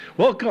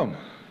Welcome.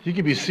 You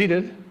can be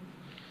seated.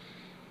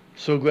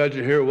 So glad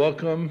you're here.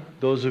 Welcome.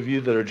 Those of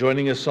you that are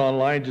joining us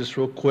online, just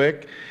real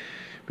quick,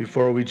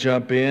 before we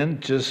jump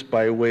in, just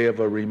by way of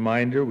a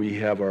reminder, we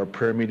have our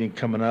prayer meeting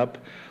coming up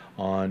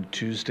on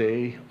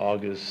Tuesday,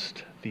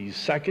 August the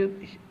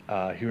 2nd,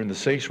 here in the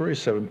sanctuary,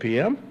 7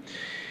 p.m.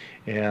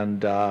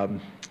 And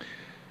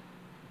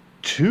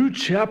 2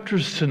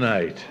 chapters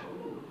tonight.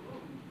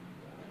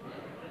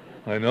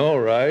 I know,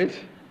 right?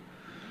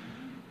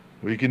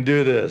 We can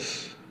do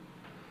this.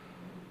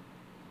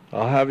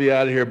 I'll have you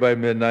out of here by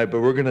midnight,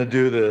 but we're going to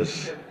do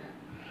this.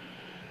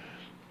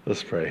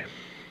 Let's pray.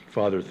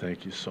 Father,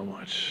 thank you so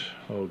much.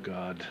 Oh,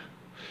 God.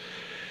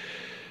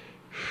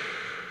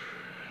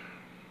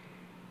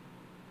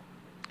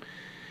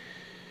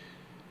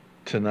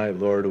 Tonight,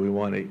 Lord, we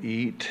want to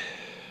eat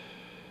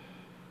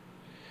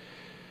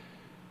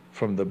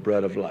from the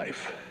bread of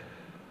life.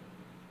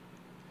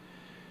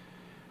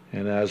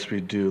 And as we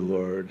do,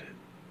 Lord,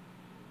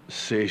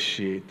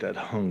 satiate that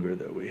hunger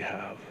that we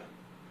have,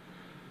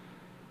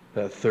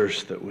 that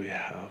thirst that we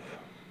have.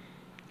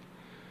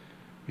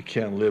 We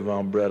can't live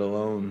on bread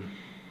alone,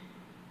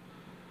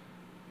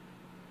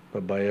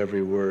 but by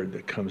every word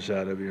that comes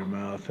out of your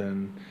mouth.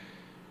 And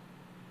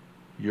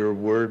your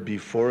word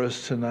before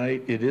us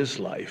tonight, it is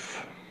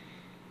life.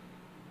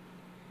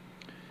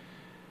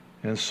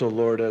 And so,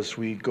 Lord, as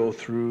we go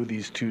through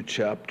these 2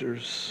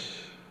 chapters,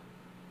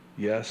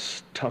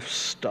 yes, tough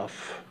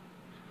stuff,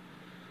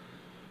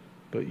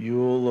 but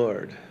you, O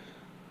Lord,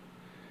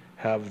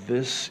 have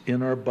this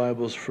in our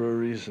Bibles for a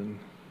reason.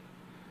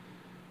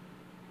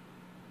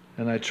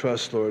 And I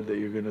trust, Lord, that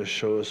you're going to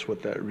show us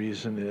what that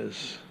reason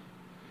is,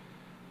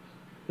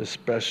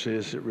 especially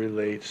as it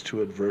relates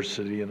to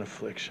adversity and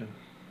affliction.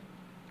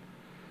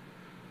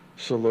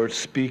 So, Lord,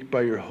 speak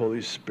by your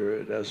Holy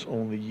Spirit as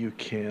only you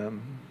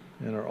can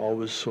and are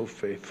always so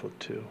faithful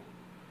to.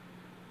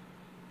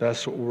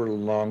 That's what we're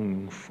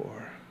longing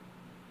for.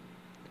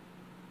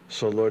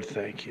 So, Lord,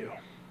 thank you.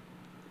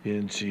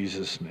 In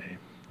Jesus' name.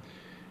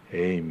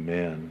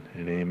 Amen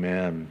and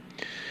amen.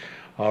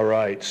 All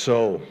right,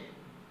 so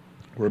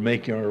we're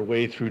making our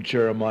way through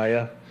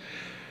Jeremiah.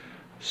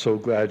 So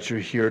glad you're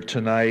here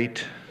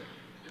tonight.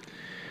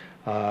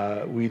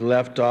 We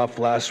left off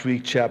last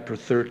week, chapter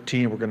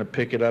 13. We're going to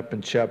pick it up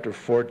in chapter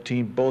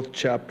 14. Both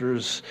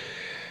chapters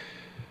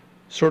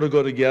sort of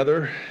go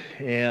together,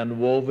 and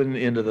woven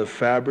into the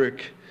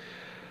fabric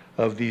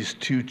of these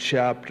 2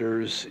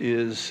 chapters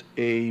is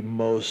a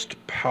most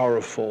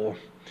powerful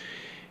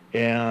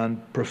and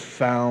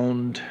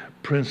profound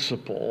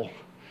principle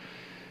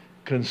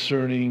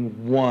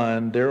concerning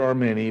one, there are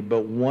many,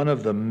 but one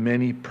of the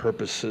many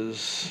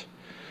purposes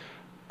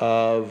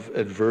of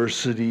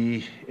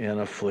adversity and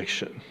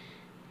affliction.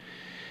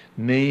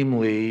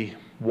 Namely,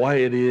 why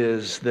it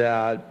is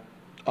that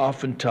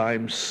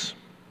oftentimes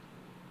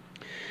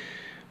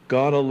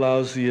God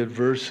allows the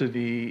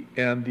adversity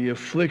and the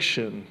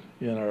affliction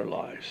in our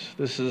lives.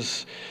 This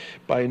is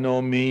by no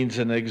means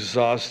an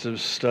exhaustive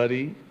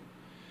study,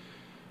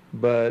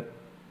 but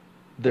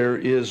there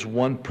is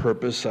one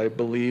purpose, I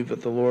believe,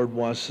 that the Lord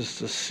wants us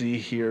to see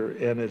here,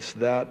 and it's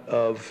that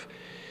of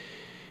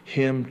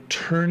Him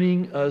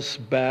turning us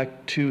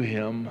back to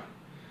Him,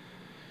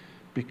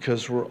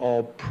 because we're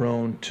all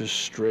prone to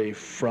stray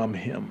from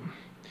Him.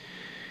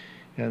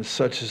 And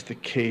such is the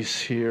case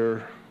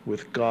here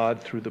with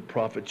God through the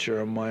prophet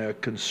Jeremiah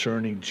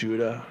concerning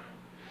Judah.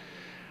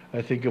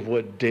 I think of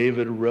what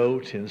David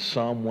wrote in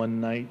Psalm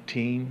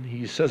 119.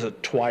 He says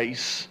it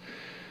twice,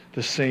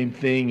 the same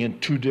thing in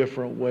 2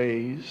 different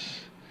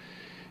ways.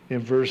 In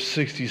verse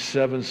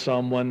 67,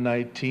 Psalm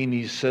 119,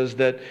 he says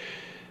that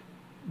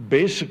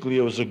basically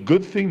it was a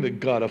good thing that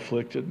God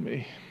afflicted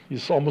me.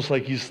 It's almost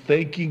like he's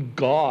thanking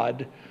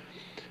God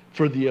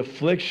for the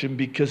affliction,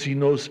 because he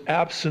knows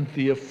absent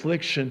the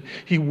affliction,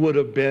 he would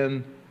have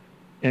been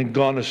and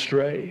gone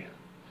astray.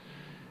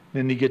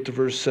 Then you get to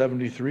verse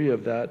 73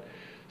 of that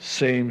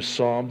same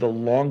psalm, the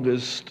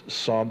longest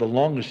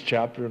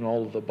chapter in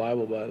all of the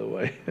Bible, by the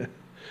way.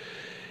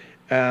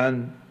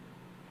 And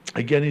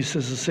again, he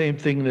says the same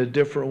thing in a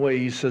different way.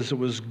 He says, it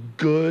was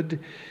good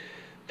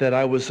that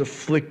I was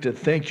afflicted.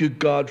 Thank you,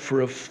 God,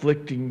 for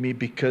afflicting me,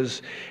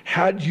 because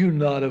had you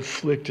not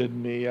afflicted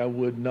me, I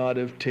would not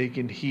have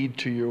taken heed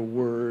to your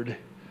word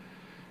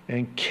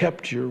and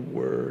kept your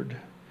word.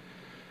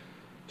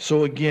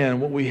 So again,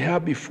 what we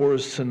have before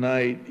us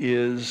tonight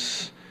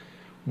is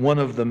one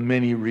of the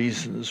many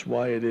reasons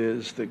why it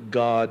is that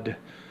God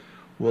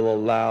will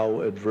allow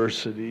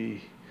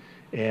adversity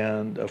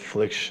and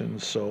affliction.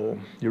 So,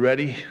 you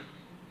ready?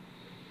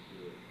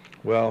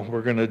 Well,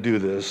 we're going to do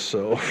this.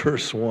 So,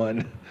 verse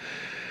 1,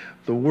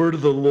 the word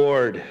of the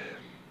Lord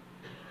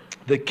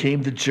that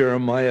came to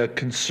Jeremiah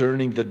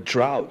concerning the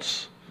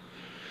droughts.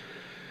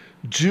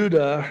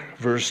 Judah,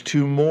 verse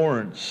 2,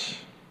 mourns,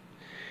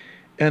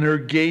 and her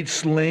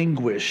gates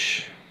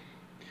languish.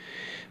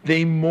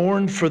 They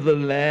mourn for the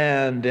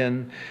land,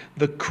 and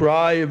the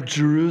cry of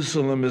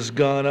Jerusalem has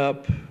gone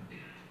up.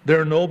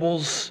 Their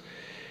nobles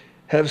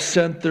have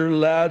sent their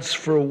lads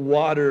for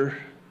water,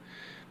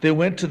 They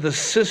went to the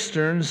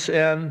cisterns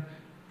and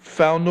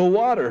found no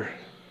water.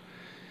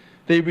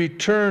 They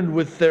returned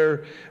with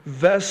their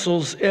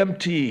vessels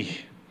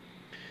empty.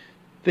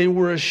 They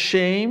were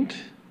ashamed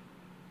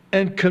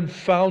and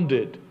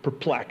confounded,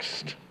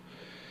 perplexed,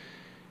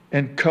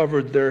 and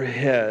covered their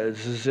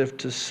heads as if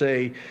to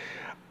say,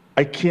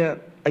 I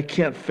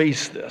can't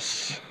face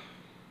this.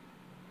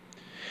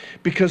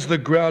 Because the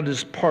ground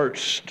is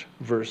parched,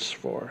 verse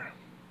 4.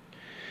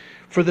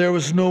 For there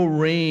was no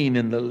rain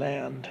in the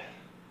land.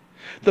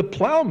 The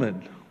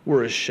plowmen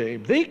were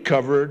ashamed. They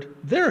covered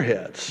their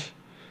heads.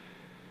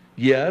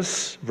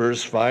 Yes,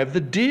 verse 5,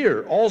 the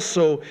deer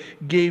also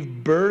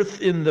gave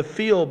birth in the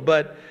field,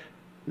 but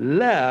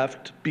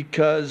left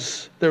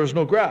because there was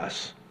no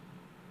grass.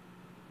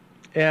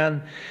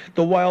 And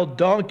the wild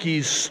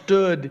donkeys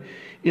stood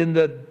in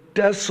the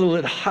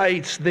desolate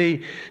heights.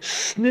 They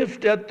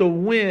sniffed at the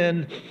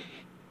wind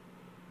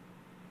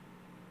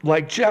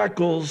like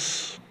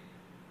jackals.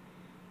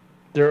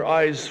 Their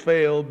eyes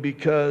failed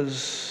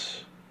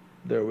because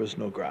there was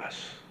no grass.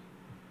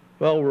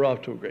 Well, we're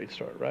off to a great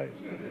start, right?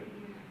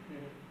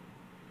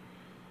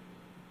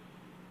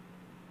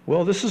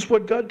 Well, this is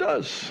what God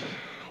does,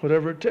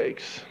 whatever it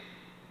takes.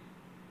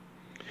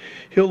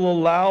 He'll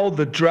allow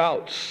the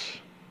droughts,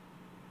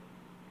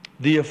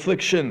 the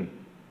affliction,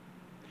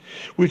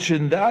 which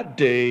in that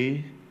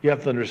day, you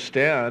have to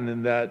understand,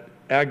 in that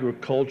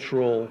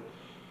agricultural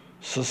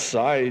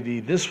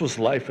society, this was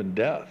life and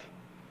death.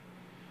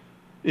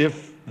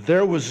 If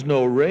there was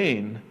no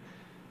rain,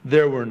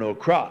 there were no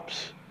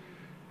crops.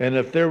 And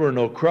if there were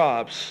no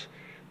crops,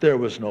 there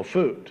was no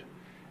food.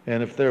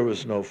 And if there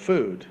was no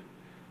food,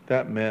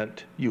 that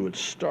meant you would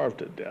starve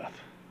to death.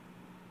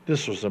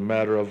 This was a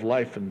matter of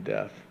life and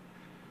death.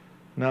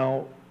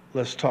 Now,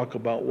 let's talk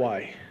about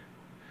why.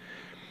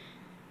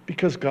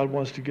 Because God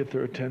wants to get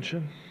their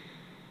attention.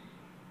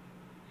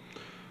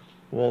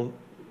 Well,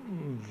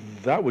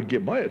 that would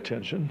get my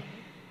attention.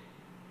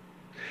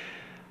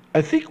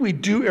 I think we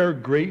do err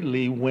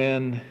greatly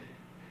when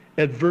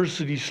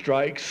adversity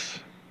strikes.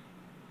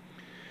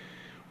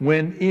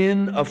 When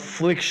in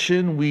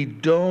affliction we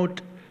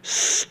don't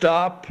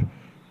stop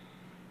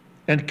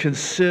and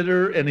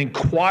consider and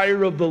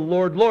inquire of the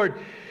Lord. Lord,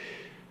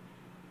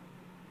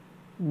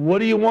 what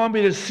do you want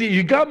me to see?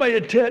 You got my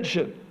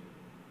attention.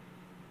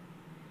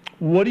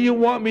 What do you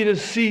want me to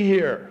see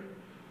here?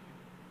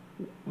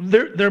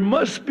 There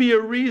must be a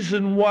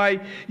reason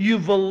why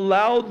you've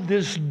allowed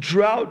this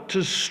drought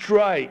to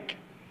strike.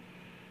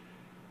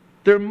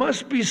 There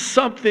must be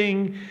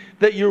something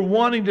that you're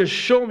wanting to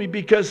show me,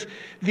 because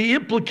the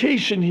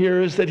implication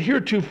here is that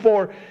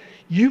heretofore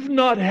you've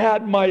not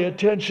had my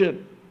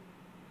attention.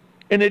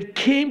 And it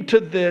came to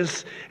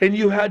this, and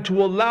you had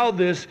to allow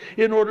this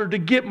in order to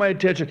get my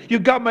attention. You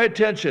got my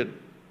attention.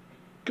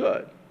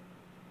 Good.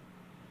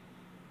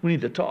 We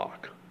need to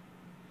talk.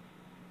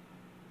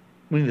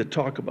 We need to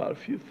talk about a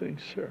few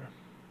things here.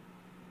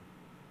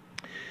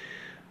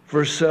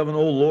 Verse 7,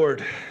 O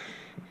Lord,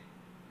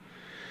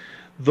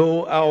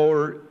 though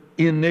our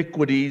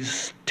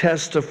iniquities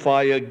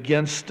testify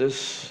against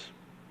us,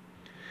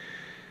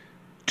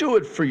 do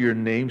it for your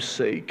name's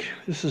sake.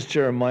 This is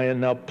Jeremiah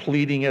now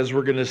pleading, as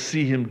we're going to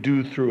see him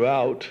do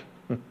throughout.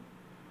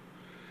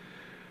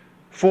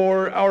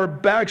 For our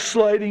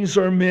backslidings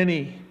are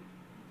many.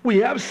 We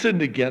have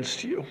sinned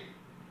against you.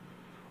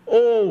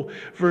 Oh,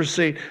 verse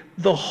 8,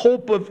 the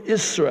hope of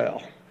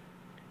Israel,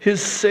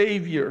 his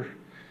Savior,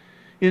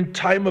 in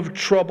time of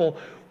trouble.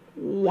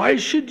 Why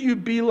should you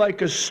be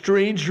like a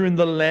stranger in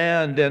the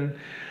land and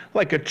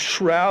like a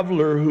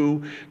traveler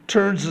who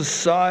turns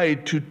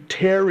aside to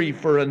tarry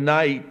for a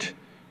night?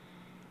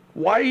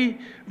 Why,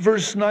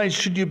 verse 9,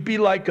 should you be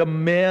like a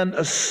man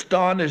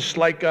astonished,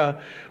 like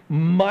a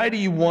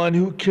mighty one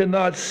who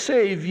cannot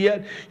save?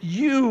 Yet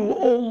you,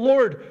 O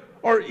Lord,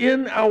 are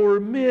in our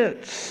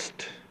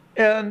midst,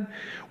 and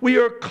we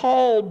are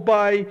called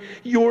by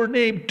your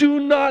name. Do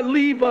not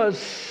leave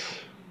us.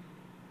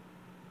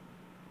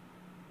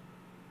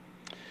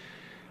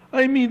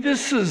 I mean,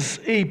 this is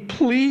a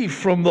plea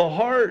from the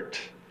heart.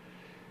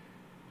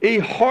 A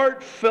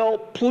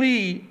heartfelt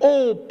plea.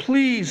 Oh,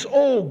 please,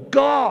 oh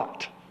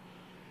God.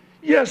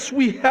 Yes,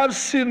 we have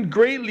sinned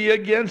greatly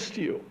against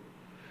you.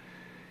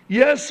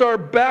 Yes, our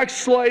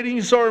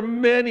backslidings are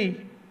many.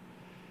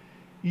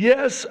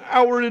 Yes,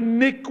 our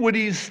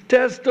iniquities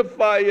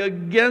testify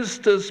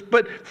against us,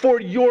 but for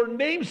your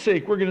name's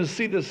sake, we're going to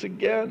see this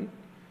again.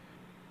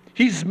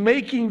 He's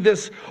making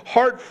this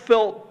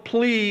heartfelt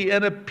plea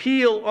and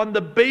appeal on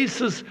the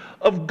basis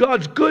of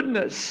God's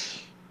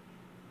goodness.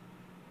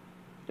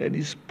 And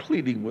he's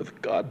pleading with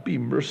God, be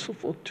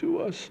merciful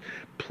to us.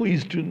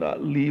 Please do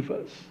not leave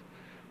us.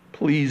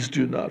 Please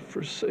do not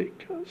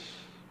forsake us.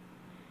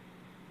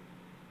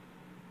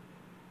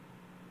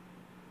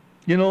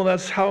 You know,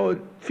 that's how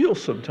it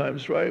feels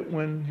sometimes, right?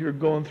 When you're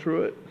going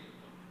through it.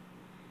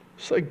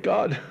 It's like,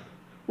 God,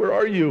 where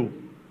are you?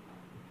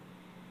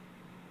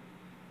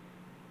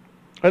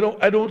 I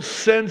don't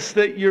sense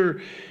that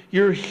you're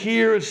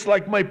here. It's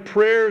like my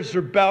prayers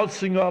are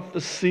bouncing off the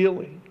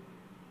ceiling.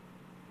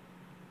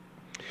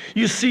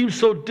 You seem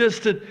so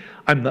distant.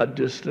 I'm not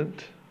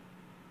distant.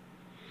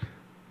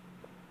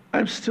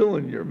 I'm still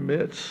in your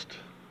midst.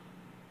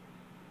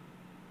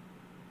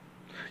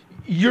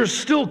 You're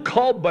still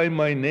called by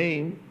my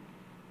name.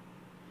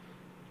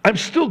 I'm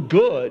still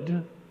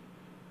good.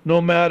 No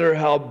matter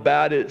how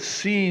bad it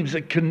seems,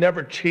 it can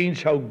never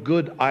change how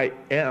good I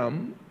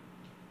am.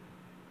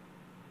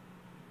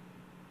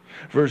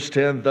 Verse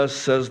 10, thus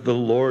says the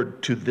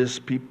Lord to this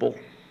people.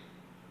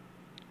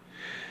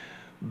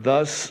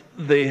 Thus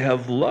they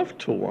have loved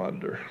to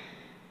wander.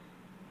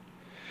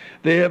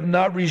 They have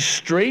not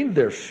restrained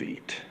their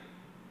feet.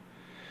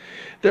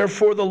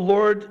 Therefore the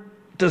Lord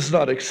does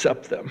not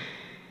accept them.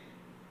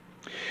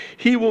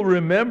 He will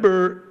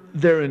remember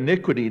their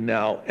iniquity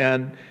now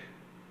and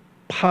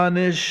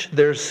punish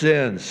their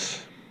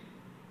sins.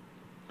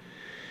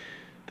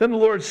 Then the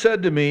Lord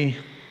said to me,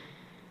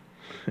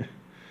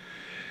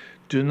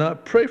 do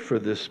not pray for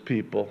this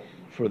people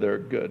for their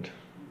good.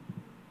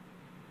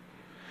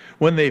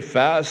 When they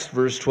fast,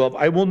 verse 12,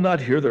 I will not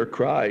hear their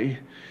cry.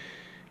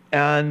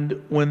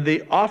 And when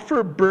they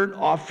offer burnt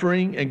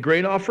offering and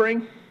grain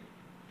offering,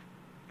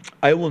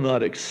 I will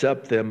not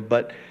accept them,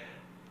 but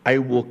I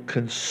will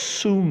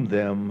consume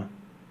them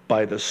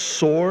by the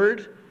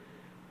sword,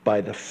 by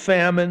the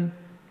famine,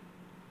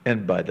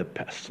 and by the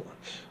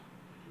pestilence.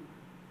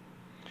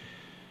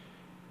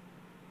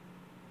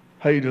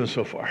 How are you doing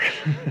so far?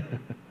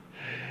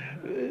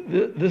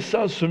 This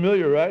sounds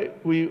familiar, right?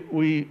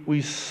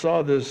 We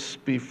saw this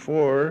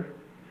before,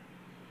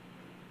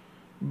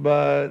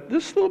 but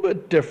this is a little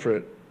bit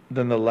different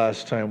than the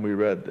last time we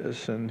read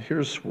this, and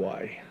here's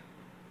why.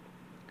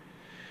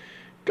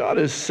 God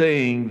is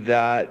saying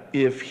that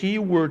if he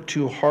were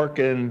to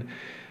hearken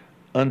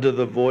unto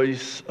the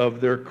voice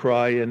of their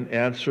cry and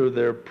answer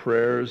their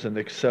prayers and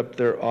accept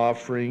their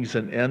offerings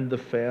and end the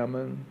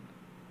famine,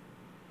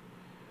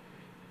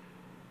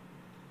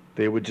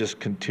 they would just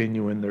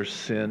continue in their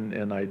sin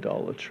and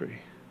idolatry.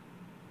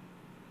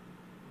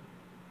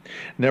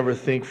 Never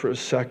think for a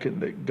second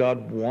that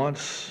God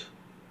wants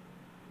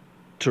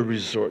to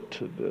resort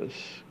to this.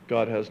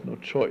 God has no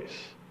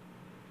choice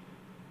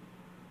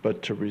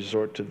but to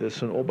resort to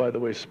this. And oh, by the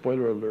way,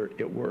 spoiler alert,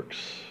 it works.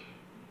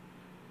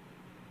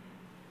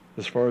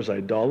 As far as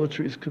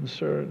idolatry is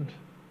concerned,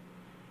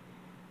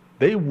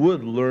 they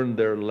would learn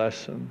their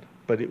lesson,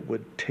 but it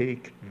would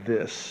take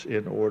this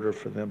in order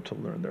for them to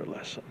learn their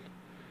lesson.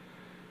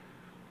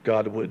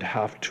 God would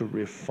have to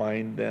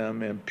refine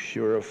them and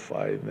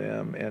purify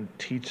them and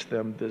teach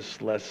them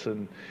this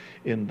lesson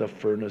in the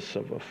furnace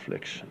of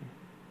affliction.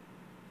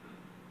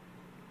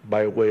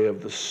 By way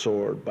of the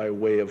sword, by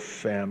way of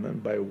famine,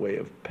 by way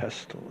of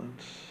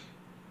pestilence.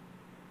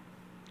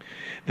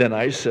 Then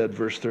I said,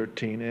 verse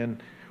 13,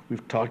 and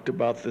we've talked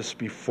about this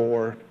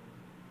before,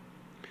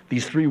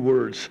 these three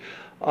words,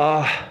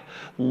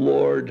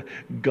 Lord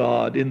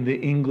God, in the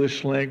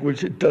English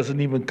language, it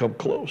doesn't even come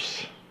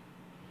close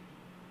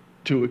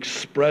to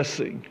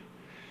expressing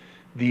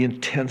the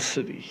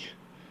intensity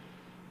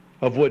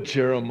of what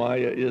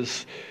Jeremiah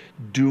is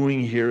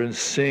doing here and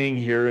saying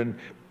here and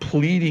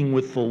pleading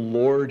with the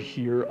Lord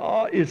here.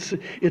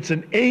 It's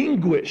an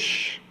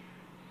anguish.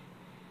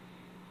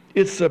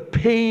 It's a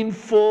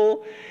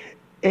painful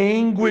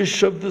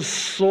anguish of the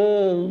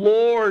soul.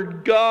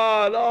 Lord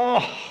God,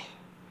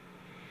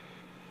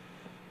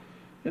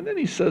 And then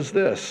he says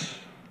this.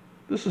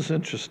 This is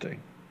interesting.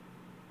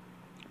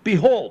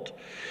 Behold,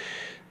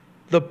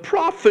 the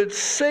prophets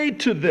say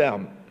to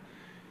them,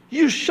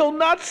 you shall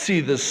not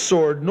see the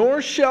sword,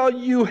 nor shall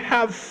you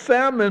have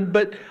famine,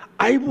 but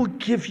I will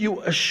give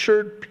you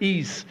assured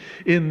peace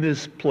in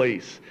this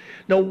place.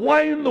 Now,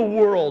 why in the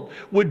world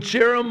would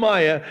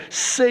Jeremiah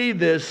say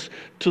this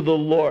to the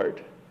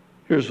Lord?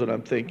 Here's what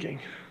I'm thinking.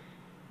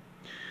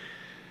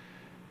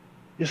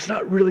 It's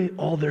not really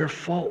all their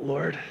fault,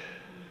 Lord.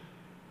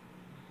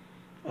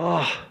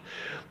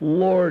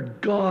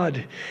 Lord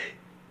God,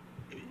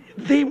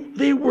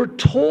 they were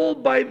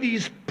told by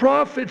these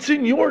prophets,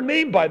 in your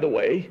name, by the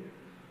way,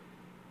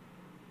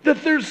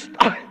 that there's,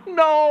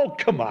 no,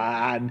 come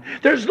on,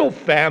 there's no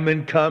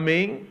famine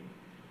coming.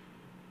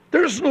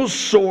 There's no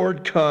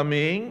sword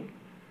coming.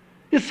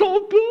 It's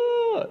all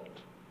good.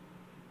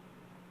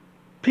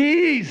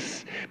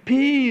 Peace,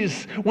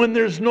 peace when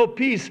there's no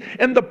peace.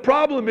 And the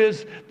problem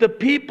is the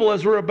people,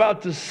 as we're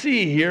about to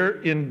see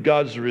here in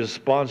God's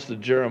response to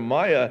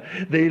Jeremiah,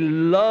 they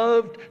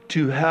loved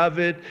to have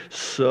it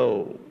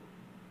so.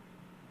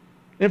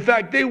 In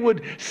fact, they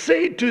would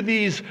say to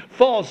these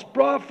false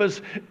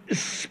prophets,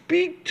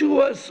 speak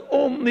to us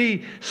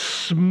only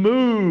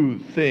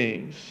smooth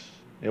things,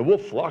 and we'll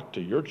flock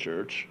to your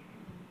church,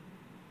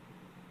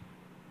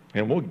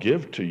 and we'll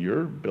give to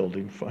your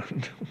building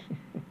fund,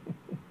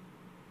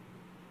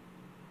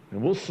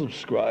 and we'll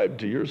subscribe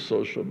to your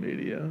social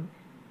media.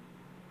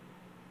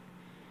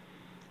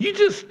 You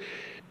just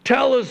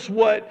tell us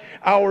what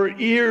our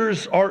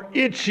ears are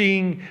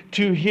itching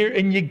to hear,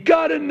 and you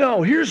got to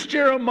know, here's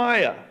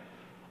Jeremiah,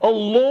 a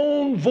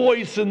lone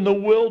voice in the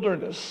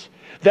wilderness,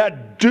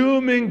 that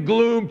doom and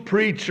gloom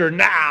preacher.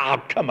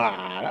 Now, come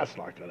on, that's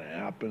not going to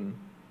happen.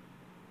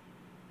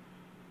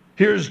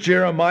 Here's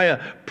Jeremiah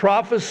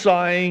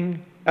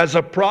prophesying as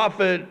a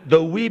prophet,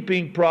 the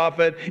weeping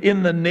prophet,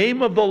 in the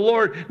name of the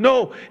Lord.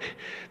 No,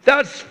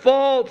 that's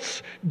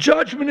false.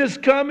 Judgment is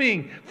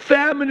coming.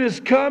 Famine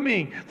is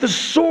coming. The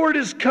sword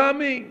is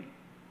coming.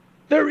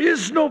 There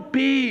is no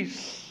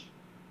peace.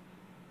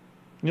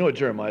 You know what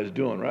Jeremiah is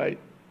doing, right?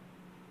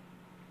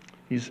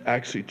 He's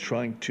actually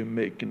trying to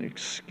make an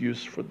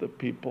excuse for the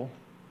people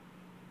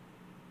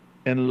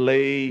and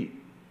lay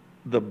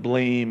the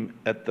blame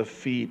at the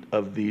feet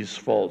of these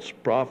false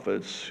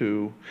prophets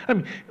who,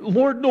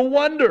 Lord, no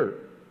wonder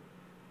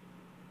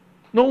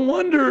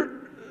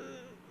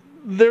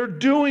they're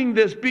doing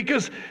this,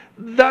 because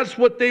that's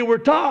what they were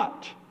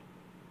taught.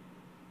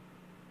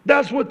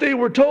 That's what they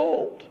were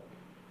told.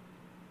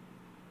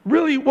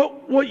 Really,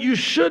 what you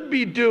should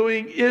be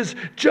doing is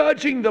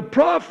judging the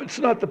prophets,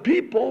 not the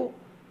people.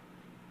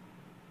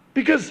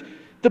 Because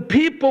the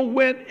people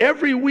went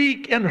every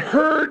week and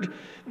heard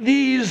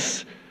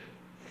these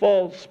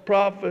false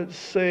prophets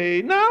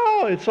say,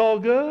 no, it's all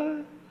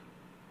good.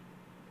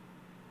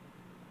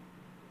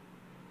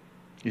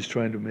 He's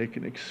trying to make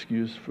an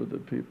excuse for the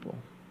people.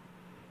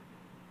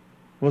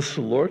 What's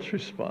the Lord's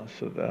response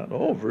to that?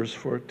 Oh, verse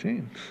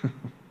 14.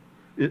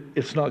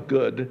 It's not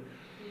good.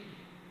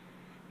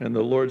 And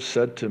the Lord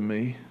said to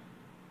me,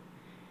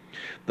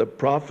 the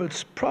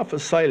prophets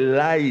prophesy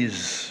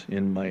lies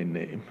in my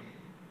name.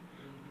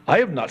 I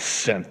have not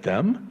sent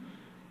them,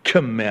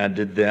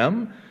 commanded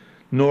them,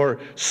 nor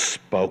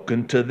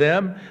spoken to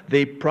them.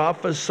 They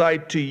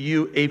prophesied to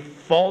you a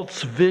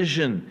false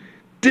vision,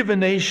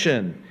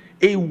 divination,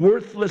 a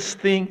worthless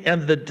thing,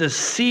 and the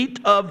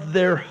deceit of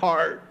their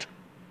heart.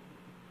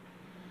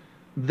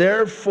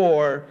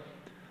 Therefore,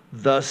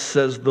 thus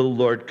says the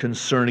Lord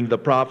concerning the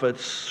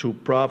prophets who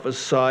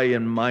prophesy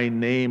in my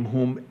name,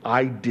 whom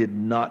I did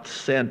not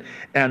send,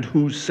 and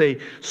who say,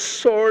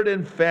 sword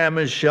and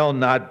famine shall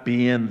not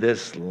be in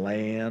this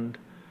land.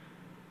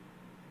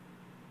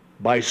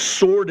 By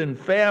sword and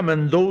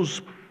famine,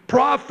 those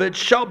prophets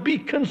shall be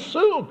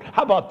consumed.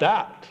 How about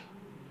that?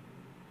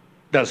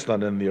 That's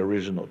not in the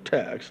original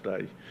text.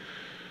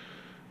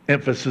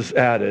 Emphasis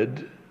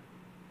added.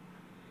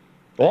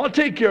 Well, I'll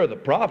take care of the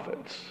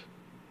prophets.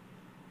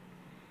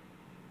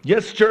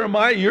 Yes,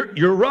 Jeremiah,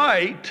 you're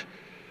right.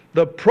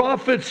 The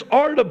prophets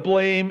are to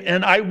blame,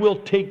 and I will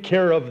take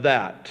care of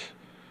that.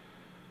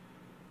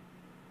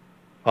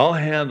 I'll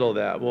handle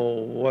that.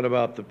 Well, what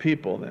about the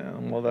people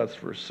then? Well, that's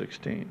verse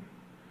 16.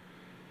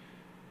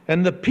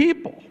 And the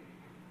people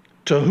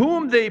to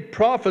whom they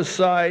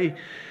prophesy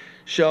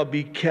shall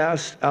be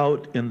cast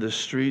out in the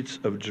streets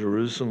of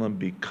Jerusalem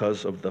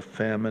because of the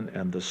famine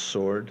and the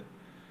sword.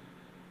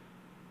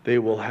 They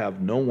will have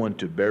no one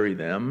to bury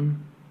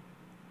them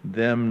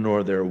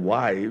nor their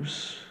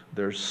wives,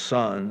 their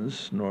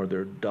sons, nor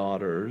their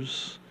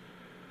daughters,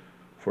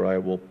 for I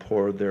will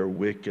pour their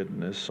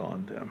wickedness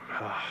on them.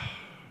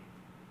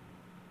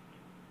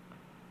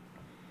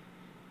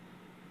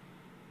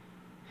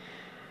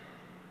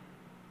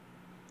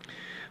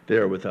 They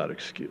are without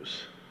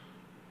excuse.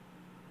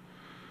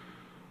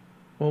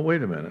 Well,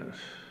 wait a minute.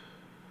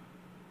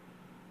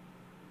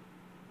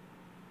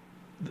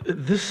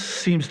 This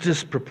seems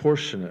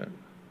disproportionate.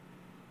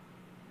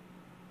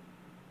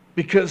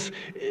 Because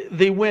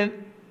they went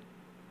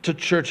to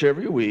church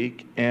every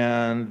week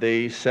and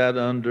they sat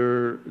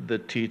under the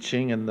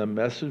teaching, and the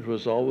message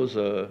was always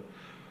a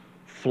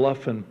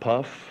fluff and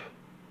puff.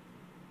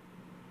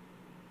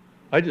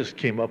 I just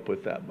came up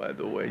with that, by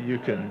the way. You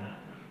can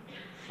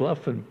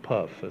fluff and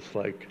puff. It's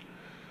like,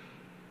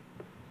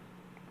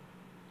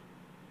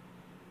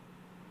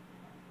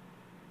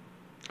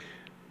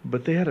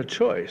 but they had a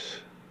choice.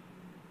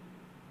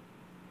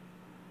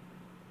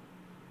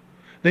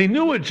 They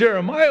knew what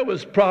Jeremiah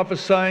was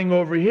prophesying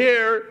over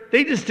here.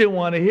 They just didn't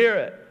want to hear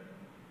it.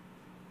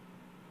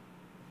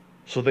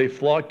 So they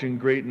flocked in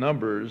great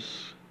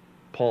numbers,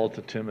 Paul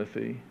to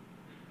Timothy,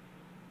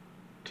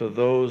 to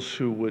those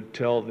who would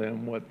tell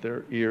them what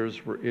their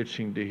ears were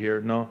itching to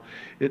hear. No,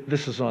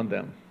 this is on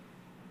them.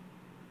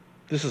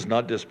 This is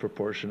not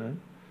disproportionate.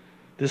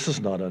 This is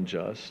not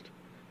unjust.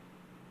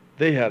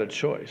 They had a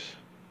choice.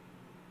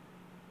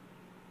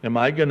 Am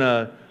I going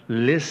to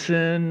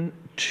listen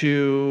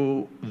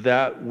to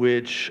that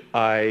which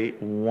I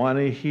want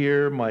to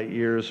hear, my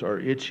ears are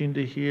itching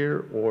to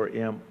hear, or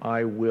am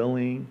I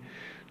willing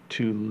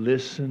to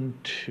listen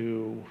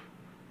to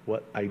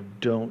what I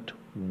don't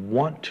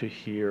want to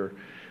hear,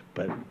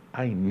 but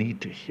I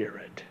need to hear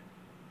it?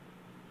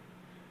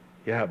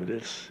 Yeah, but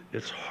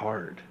it's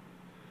hard.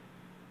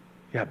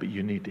 Yeah, but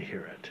you need to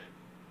hear it,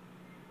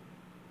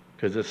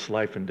 because it's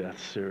life and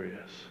death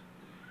serious.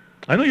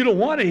 I know you don't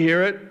want to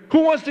hear it. Who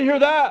wants to hear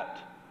that?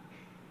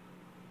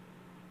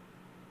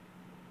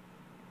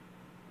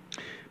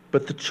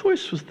 But the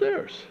choice was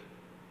theirs.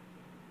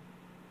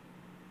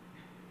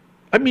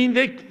 I mean,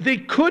 they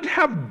could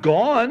have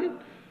gone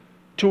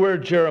to where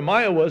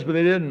Jeremiah was, but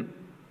they didn't.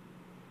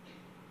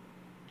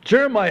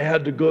 Jeremiah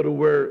had to go to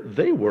where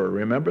they were.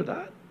 Remember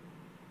that?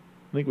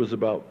 I think it was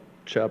about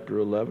chapter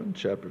 11,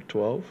 chapter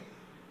 12.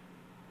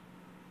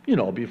 You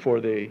know,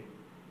 before they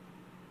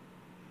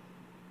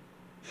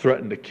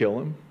threatened to kill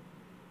him.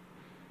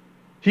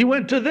 He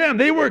went to them.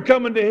 They were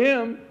coming to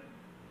him.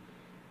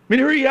 I mean,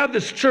 here you have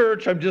this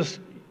church.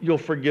 You'll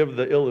forgive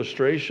the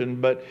illustration,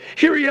 but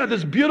here you have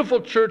this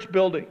beautiful church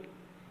building.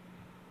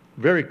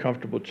 Very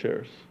comfortable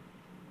chairs.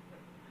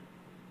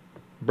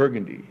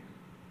 Burgundy,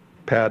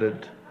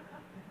 padded,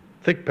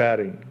 thick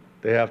padding.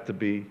 They have to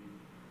be.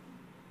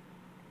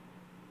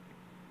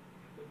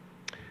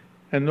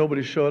 And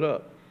nobody showed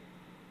up.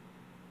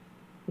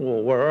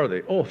 Well, where are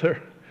they? Oh,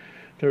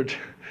 they're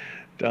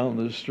down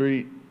the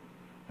street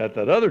at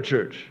that other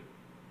church,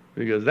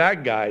 because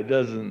that guy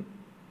doesn't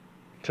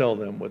tell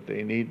them what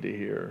they need to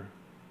hear.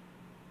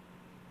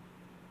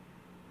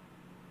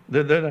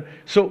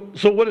 So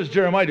what does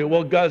Jeremiah do?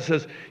 Well, God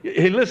says,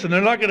 hey, listen,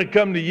 they're not going to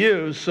come to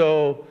you,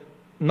 so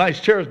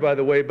nice chairs, by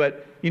the way,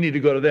 but you need to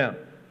go to them.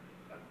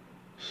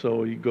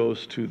 So he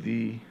goes to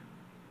the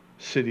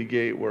city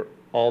gate where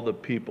all the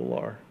people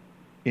are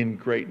in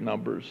great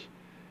numbers,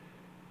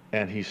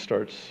 and he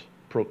starts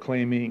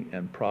proclaiming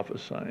and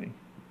prophesying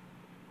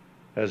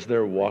as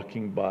they're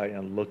walking by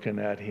and looking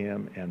at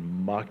him and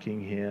mocking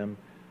him,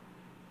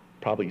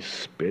 probably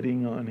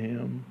spitting on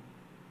him.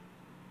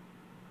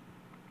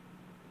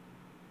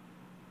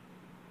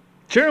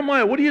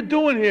 Jeremiah, what are you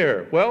doing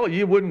here? Well,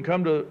 you wouldn't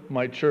come to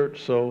my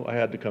church, so I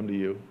had to come to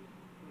you.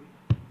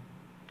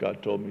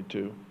 God told me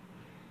to.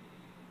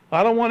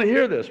 I don't want to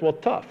hear this. Well,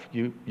 tough.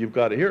 You've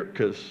got to hear it,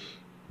 because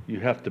you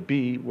have to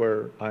be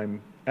where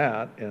I'm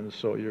at, and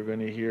so you're going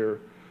to hear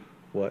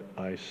what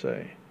I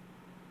say.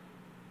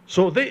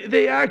 So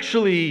they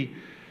actually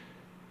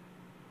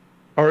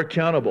are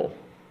accountable.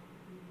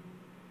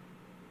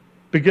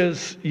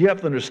 Because you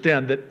have to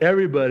understand that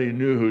everybody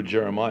knew who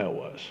Jeremiah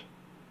was.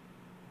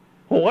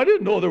 Oh, I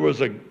didn't know there was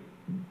a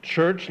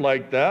church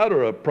like that,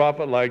 or a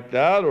prophet like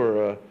that,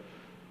 or a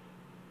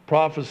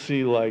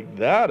prophecy like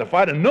that. If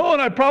I'd have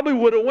known, I probably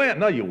would have went.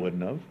 No, you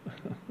wouldn't have.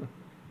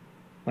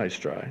 Nice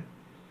try.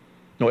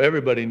 No,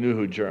 everybody knew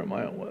who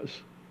Jeremiah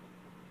was.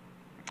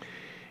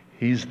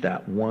 He's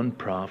that one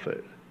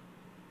prophet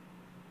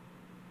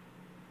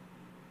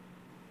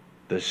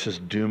that's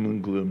just doom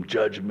and gloom.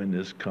 Judgment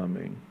is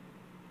coming.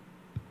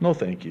 No,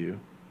 thank you.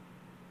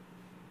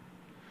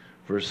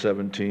 Verse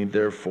 17,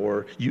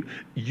 therefore,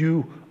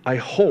 I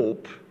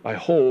hope,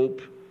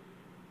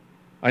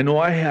 I know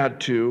I had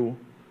to,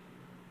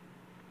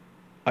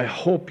 I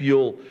hope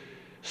you'll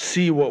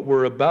see what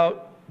we're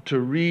about to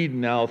read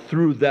now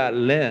through that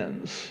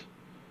lens.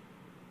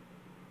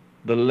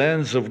 The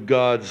lens of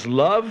God's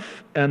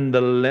love and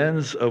the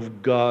lens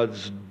of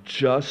God's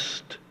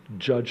just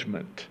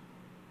judgment.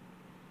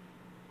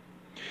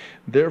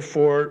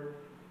 Therefore,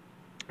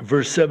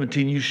 verse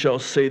 17, you shall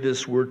say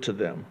this word to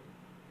them.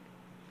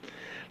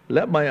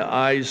 Let my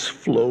eyes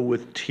flow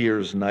with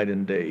tears night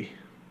and day,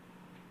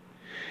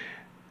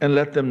 and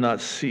let them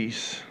not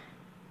cease.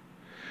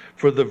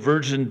 For the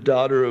virgin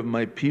daughter of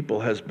my people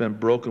has been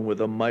broken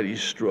with a mighty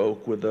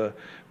stroke, with a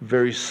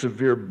very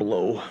severe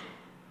blow.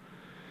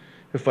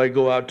 If I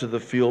go out to the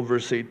field,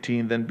 verse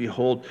 18, then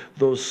behold,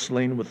 those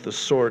slain with the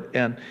sword.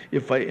 And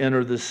if I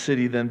enter the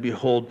city, then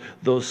behold,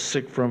 those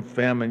sick from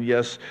famine.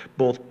 Yes,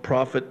 both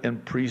prophet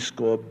and priest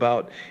go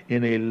about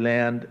in a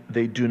land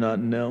they do not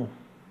know.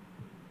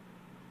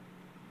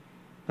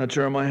 Now,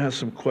 Jeremiah has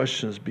some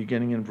questions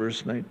beginning in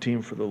verse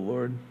 19 for the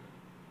Lord.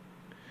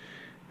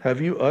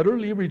 Have you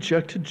utterly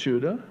rejected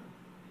Judah?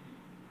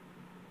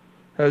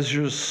 Has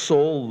your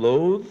soul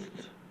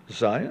loathed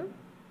Zion?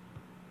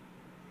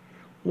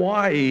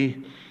 Why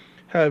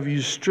have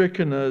you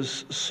stricken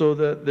us so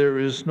that there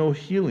is no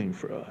healing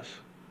for us?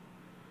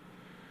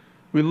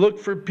 We looked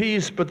for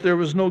peace, but there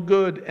was no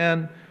good,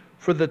 and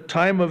for the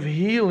time of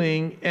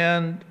healing,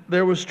 and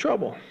there was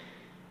trouble.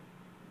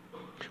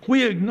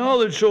 We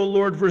acknowledge, O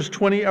Lord, verse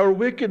 20, our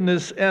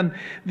wickedness and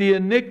the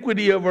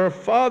iniquity of our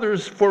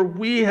fathers, for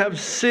we have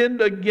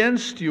sinned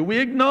against you. We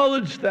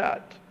acknowledge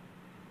that.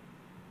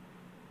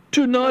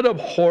 Do not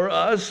abhor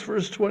us,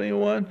 verse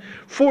 21,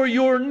 for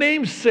your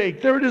name's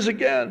sake. There it is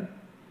again.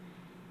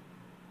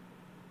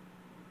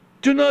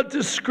 Do not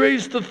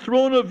disgrace the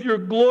throne of your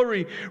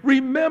glory.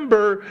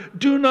 Remember,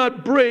 do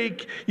not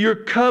break your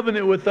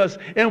covenant with us.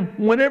 And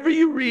whenever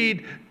you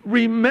read,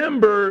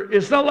 remember,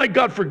 it's not like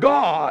God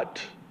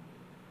forgot.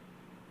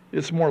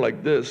 It's more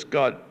like this.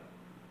 God,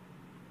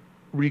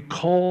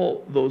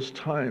 recall those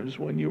times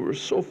when you were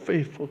so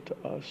faithful to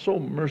us, so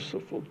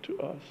merciful to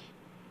us.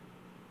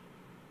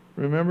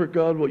 Remember,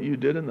 God, what you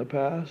did in the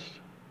past.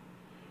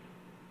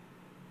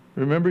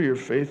 Remember your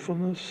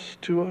faithfulness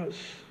to us.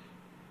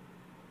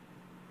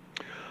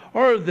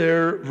 Are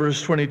there,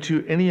 verse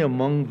 22, any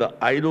among the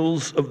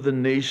idols of the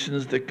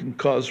nations that can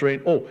cause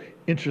rain? Oh,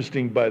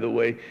 interesting, by the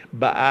way.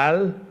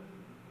 Baal,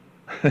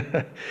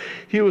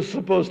 he was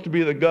supposed to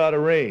be the god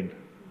of rain.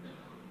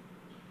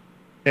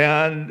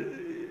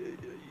 And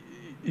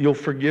you'll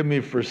forgive me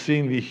for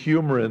seeing the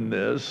humor in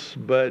this,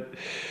 but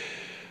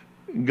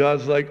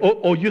God's like,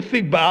 oh, you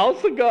think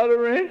Baal's the god of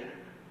rain?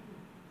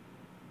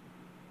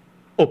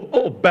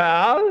 Oh,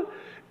 Baal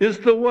is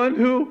the one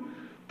who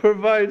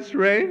provides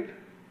rain?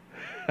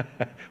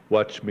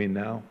 Watch me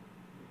now.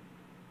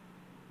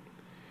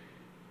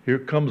 Here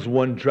comes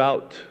one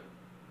drought.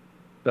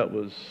 That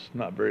was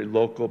not very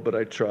local, but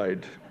I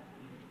tried.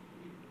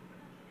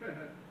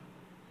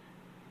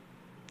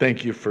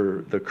 Thank you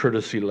for the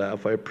courtesy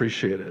laugh. I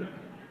appreciate it.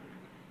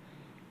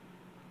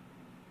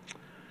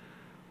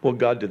 Well,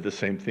 God did the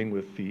same thing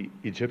with the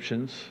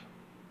Egyptians.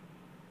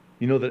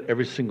 You know that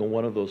every single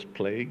one of those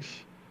plagues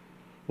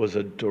was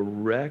a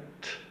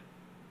direct,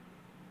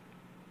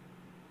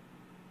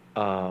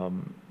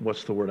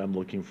 what's the word I'm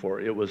looking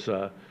for? It was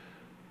a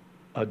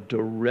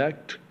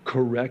direct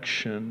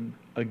correction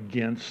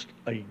against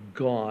a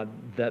god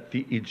that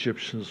the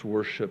Egyptians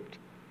worshipped.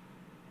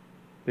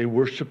 They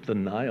worshipped the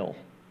Nile.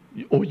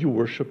 Oh, you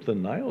worship the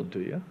Nile, do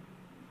you?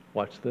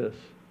 Watch this.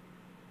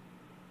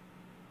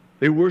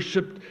 They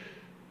worshipped,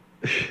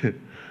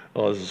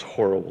 oh, this is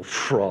horrible,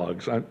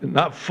 frogs.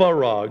 Not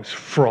Farags,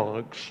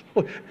 frogs.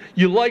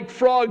 You like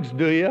frogs,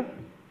 do you?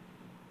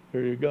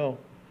 Here you go.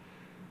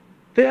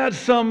 They had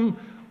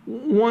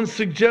one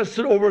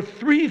suggested over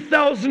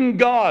 3,000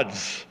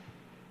 gods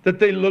that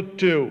they looked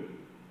to.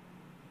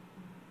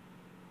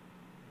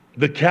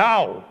 The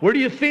cow. Where do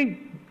you think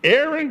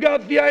Aaron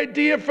got the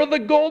idea for the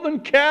golden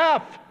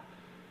calf?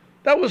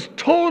 That was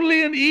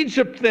totally an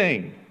Egypt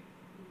thing.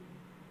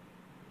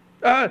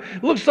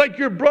 Looks like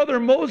your brother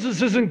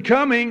Moses isn't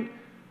coming.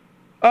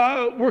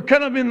 We're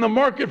kind of in the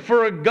market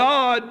for a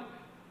god.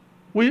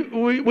 We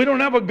don't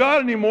have a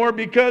god anymore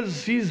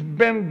because he's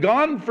been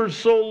gone for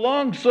so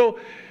long. So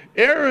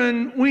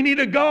Aaron, we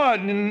need a god.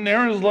 And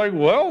Aaron's like,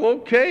 well,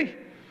 okay.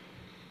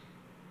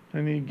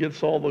 And he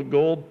gets all the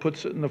gold,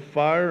 puts it in the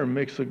fire, and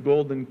makes a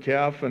golden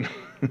calf, and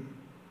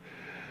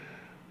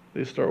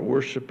they start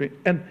worshiping.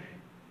 And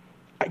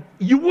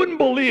you wouldn't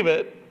believe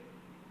it,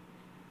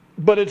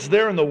 but it's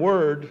there in the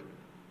Word.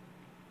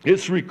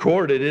 It's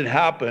recorded. It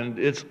happened.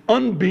 It's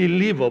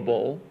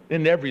unbelievable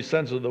in every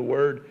sense of the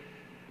word.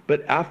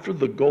 But after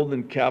the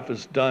golden calf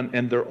is done,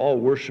 and they're all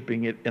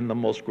worshiping it in the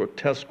most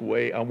grotesque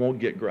way, I won't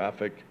get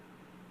graphic,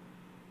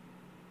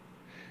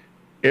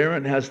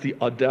 Aaron has the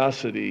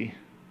audacity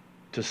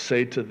to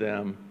say to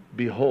them,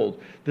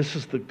 behold, this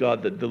is the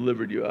God that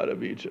delivered you out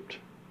of Egypt.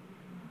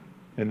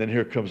 And then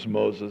here comes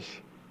Moses.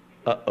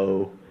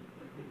 Uh-oh.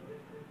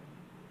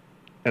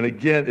 And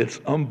again, it's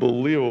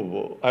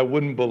unbelievable. I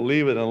wouldn't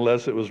believe it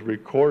unless it was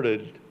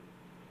recorded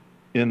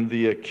in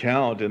the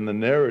account, in the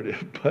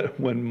narrative. But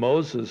when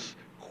Moses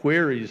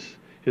queries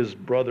his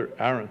brother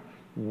Aaron,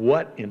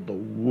 what in the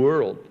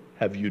world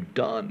have you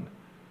done?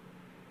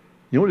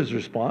 You know what his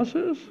response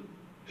is?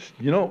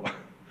 You know,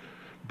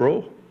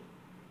 bro,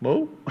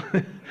 Mo?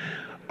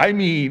 I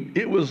mean,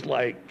 it was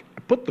like, I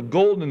put the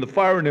gold in the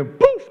fire and then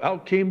poof,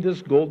 out came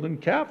this golden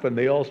calf and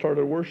they all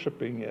started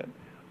worshiping it.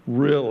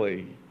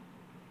 Really?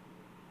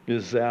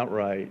 Is that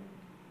right?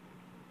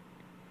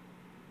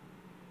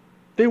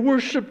 They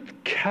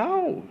worshiped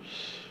cows.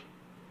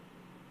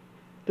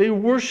 They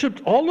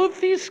worshiped all of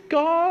these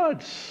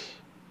gods.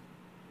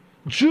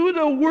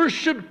 Judah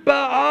worshiped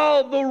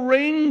Baal, the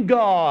rain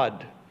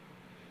god.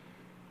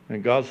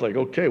 And God's like,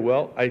 okay,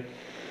 well, I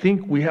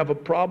think we have a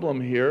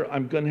problem here.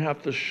 I'm going to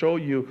have to show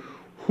you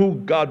who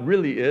God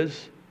really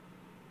is,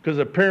 because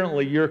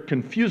apparently you're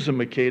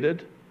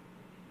confusimacated.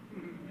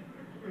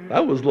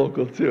 That was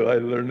local too. I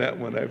learned that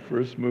when I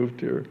first moved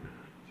here.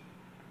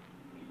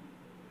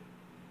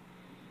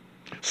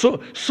 So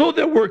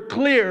that we're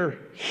clear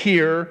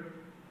here,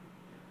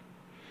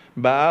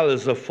 Baal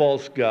is a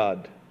false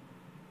god.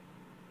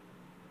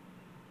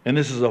 And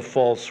this is a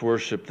false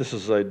worship. This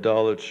is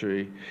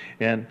idolatry.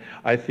 And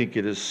I think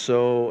it is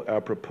so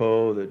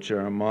apropos that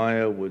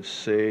Jeremiah would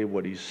say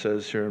what he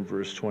says here in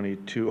verse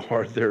 22.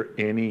 Are there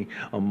any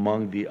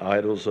among the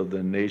idols of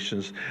the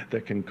nations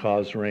that can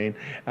cause rain?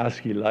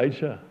 Ask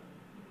Elijah.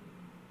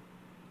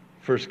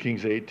 1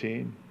 Kings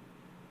 18.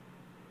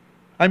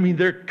 I mean,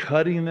 they're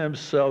cutting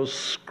themselves,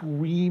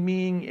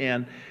 screaming,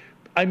 and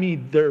I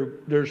mean,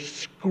 they're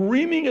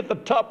screaming at the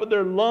top of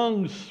their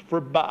lungs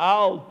for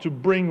Baal to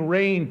bring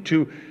rain,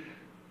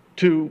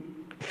 to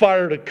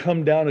fire to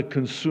come down and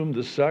consume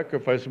the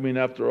sacrifice. I mean,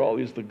 after all,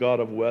 he's the God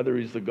of weather,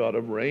 he's the God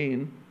of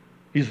rain,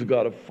 he's the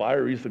God of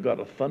fire, he's the God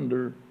of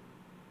thunder.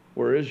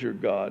 Where is your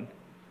God?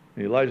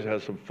 And Elijah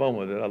has some fun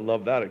with it. I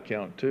love that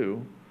account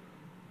too.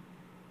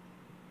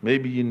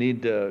 Maybe you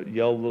need to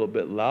yell a little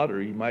bit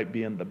louder. You might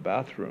be in the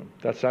bathroom.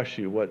 That's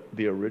actually what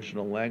the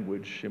original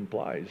language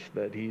implies,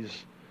 that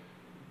he's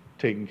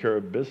taking care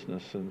of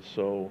business, and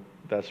so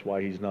that's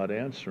why he's not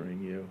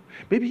answering you.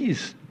 Maybe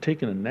he's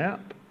taking a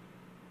nap.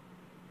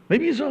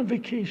 Maybe he's on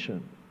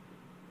vacation.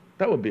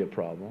 That would be a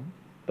problem.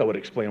 That would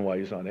explain why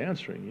he's not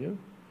answering you.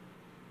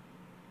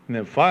 And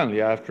then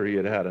finally, after he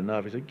had had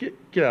enough, he said,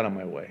 get out of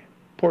my way.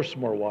 Pour some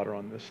more water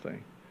on this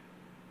thing.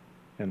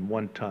 And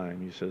one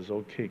time he says,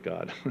 okay,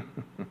 God,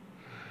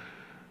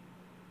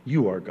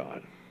 you are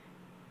God.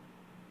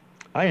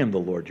 I am the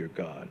Lord your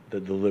God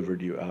that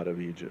delivered you out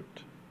of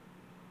Egypt.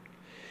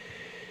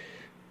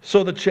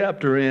 So the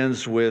chapter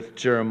ends with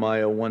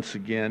Jeremiah once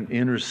again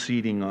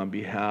interceding on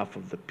behalf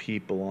of the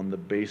people on the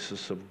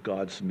basis of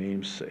God's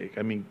namesake.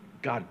 I mean,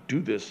 God,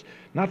 do this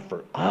not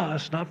for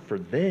us, not for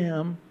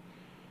them.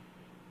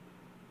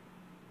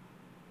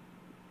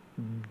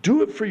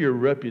 do it for your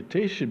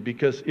reputation,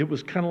 because it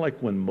was kind of like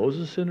when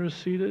Moses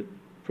interceded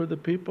for the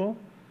people.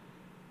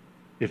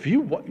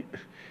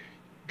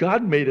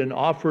 God made an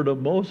offer to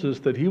Moses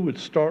that he would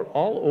start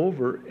all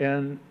over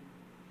and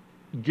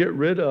get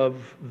rid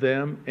of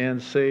them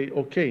and say,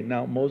 okay,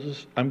 now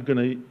Moses, I'm going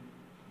to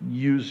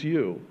use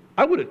you.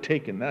 I would have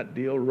taken that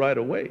deal right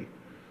away.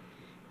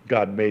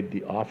 God made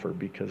the offer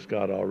because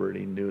God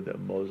already knew that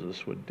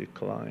Moses would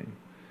decline.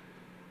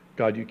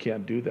 God, you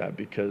can't do that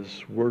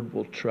because word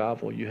will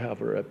travel. You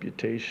have a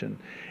reputation.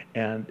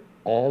 And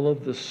all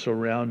of the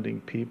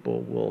surrounding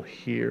people will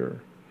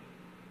hear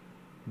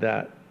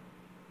that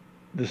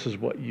this is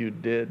what you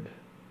did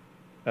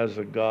as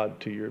a God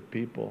to your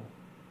people.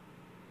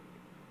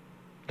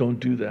 Don't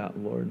do that,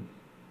 Lord.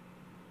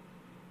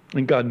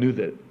 And God knew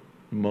that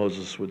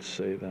Moses would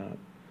say that.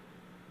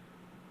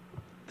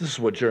 This is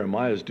what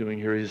Jeremiah is doing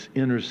here. He's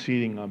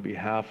interceding on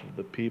behalf of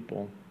the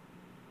people.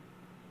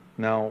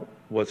 Now,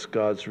 what's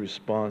God's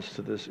response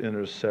to this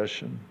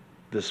intercession,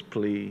 this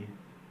plea?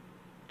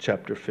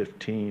 Chapter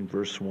 15,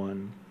 verse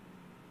 1.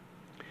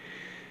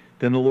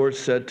 Then the Lord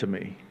said to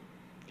me,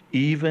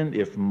 even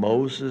if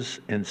Moses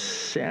and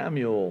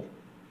Samuel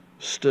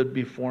stood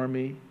before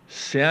me,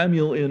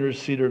 Samuel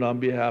interceded on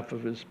behalf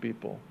of his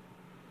people.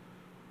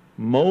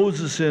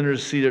 Moses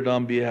interceded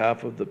on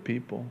behalf of the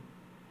people.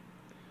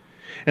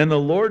 And the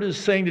Lord is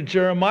saying to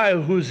Jeremiah,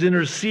 who's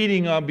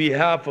interceding on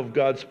behalf of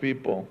God's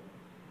people,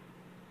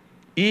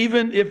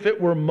 even if it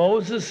were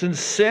Moses and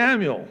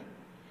Samuel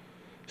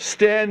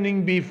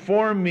standing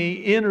before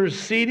me,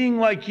 interceding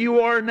like you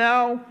are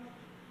now,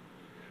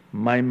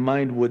 my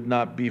mind would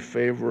not be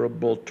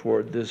favorable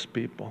toward this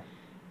people.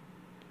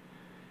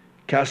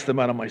 Cast them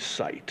out of my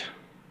sight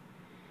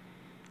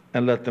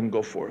and let them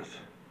go forth.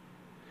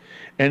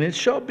 And it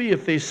shall be,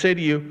 if they say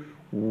to you,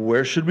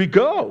 where should we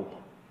go?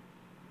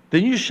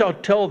 Then you shall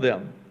tell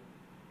them,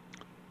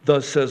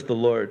 thus says the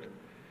Lord,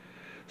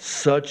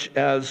 such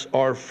as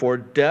are for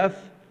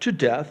death to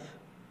death,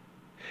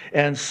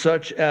 and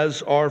such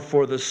as are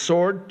for the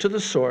sword to the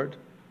sword,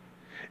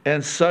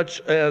 and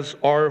such as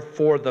are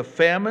for the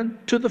famine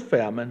to the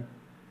famine,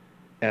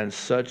 and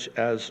such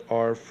as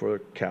are for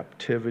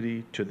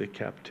captivity to the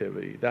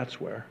captivity.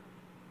 That's where.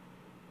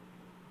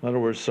 In other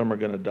words, some are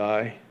going to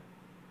die,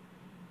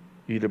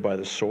 either by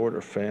the sword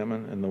or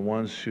famine, and the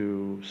ones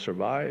who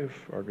survive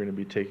are going to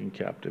be taken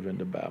captive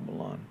into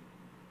Babylon.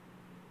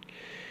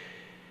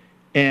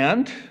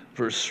 And,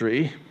 verse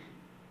 3,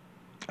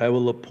 I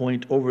will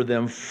appoint over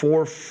them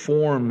 4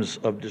 forms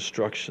of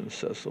destruction,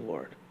 says the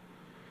Lord.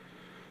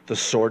 The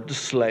sword to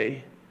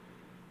slay,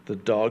 the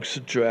dogs to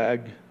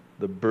drag,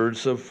 the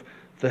birds of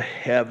the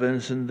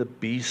heavens and the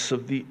beasts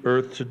of the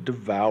earth to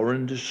devour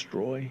and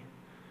destroy.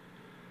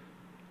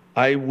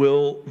 I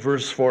will,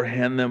 verse 4,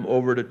 hand them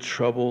over to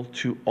trouble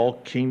to all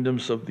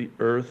kingdoms of the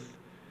earth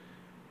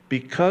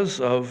because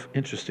of,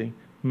 interesting,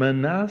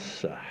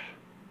 Manasseh,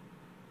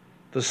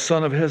 the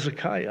son of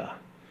Hezekiah,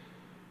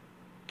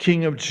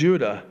 king of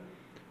Judah,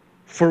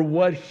 for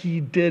what he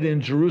did in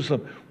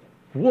Jerusalem.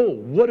 Whoa,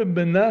 what did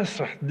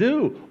Manasseh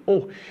do?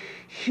 Oh,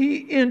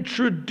 he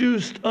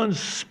introduced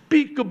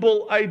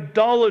unspeakable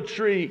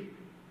idolatry.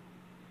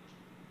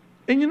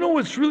 And you know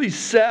what's really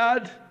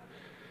sad?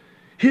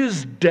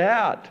 His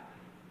dad,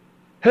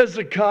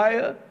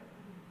 Hezekiah,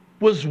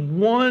 was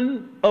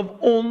one of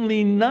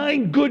only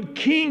 9 good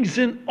kings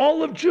in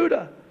all of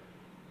Judah.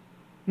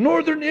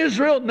 Northern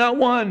Israel, not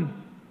one.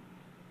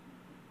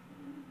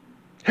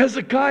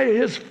 Hezekiah,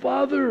 his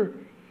father,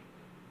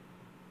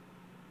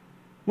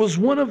 was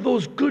one of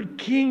those good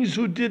kings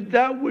who did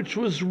that which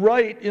was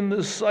right in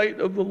the sight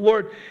of the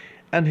Lord.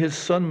 And his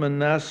son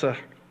Manasseh,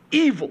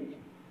 evil.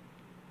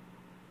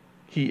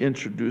 He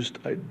introduced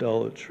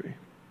idolatry.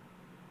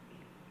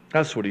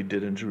 That's what he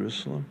did in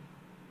Jerusalem.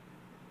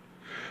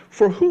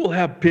 For who will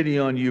have pity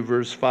on you,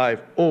 verse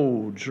 5,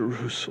 O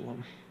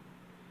Jerusalem?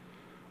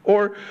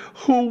 Or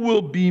who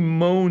will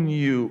bemoan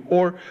you?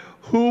 Or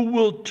who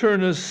will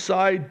turn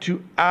aside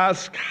to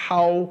ask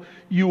how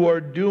you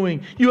are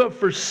doing? You have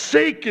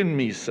forsaken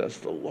me, says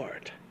the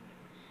Lord.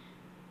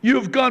 You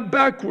have gone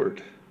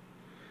backward.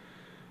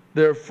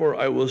 Therefore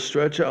I will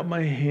stretch out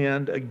my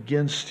hand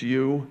against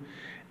you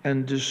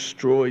and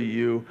destroy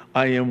you.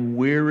 I am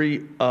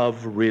weary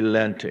of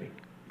relenting.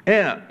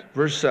 And,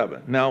 verse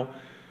 7, now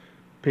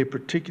pay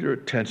particular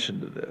attention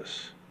to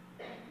this.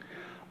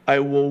 I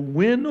will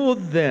winnow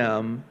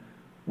them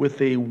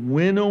with a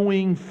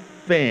winnowing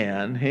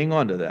fan, hang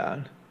on to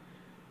that,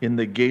 in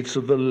the gates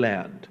of the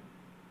land.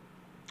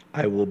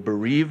 I will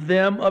bereave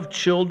them of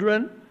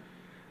children.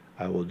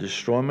 I will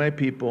destroy my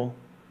people,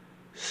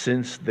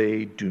 since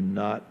they do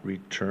not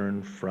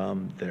return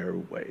from their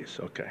ways.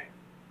 Okay.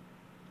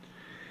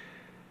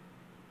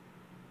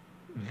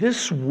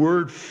 This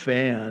word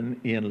fan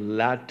in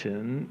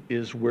Latin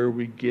is where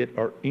we get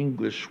our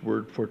English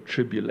word for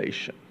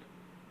tribulation.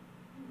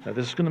 Now,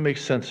 this is going to make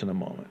sense in a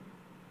moment.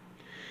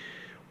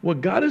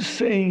 What God is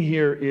saying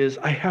here is,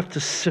 I have to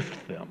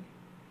sift them.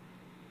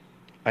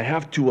 I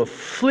have to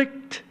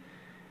afflict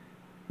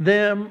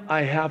them.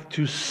 I have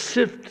to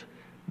sift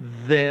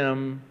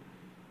them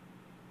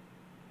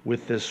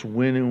with this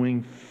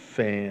winnowing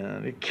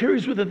fan. It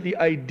carries with it the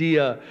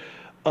idea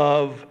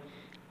of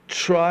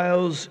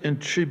trials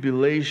and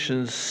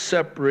tribulations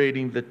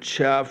separating the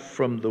chaff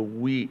from the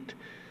wheat,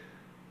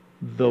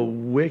 the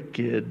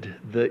wicked,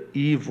 the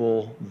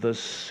evil, the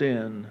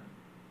sin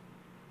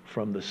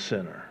from the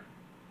sinner.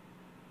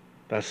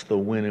 That's the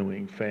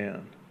winnowing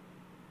fan.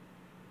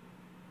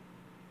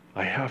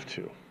 I have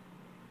to.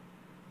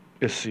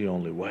 It's the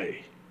only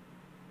way.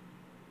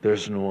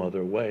 There's no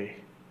other way,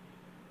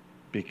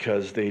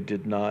 because they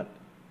did not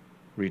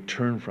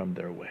return from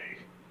their way.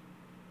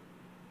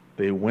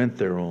 They went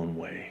their own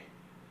way,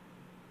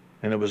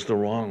 and it was the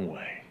wrong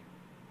way.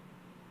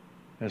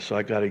 And so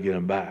I got to get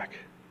them back.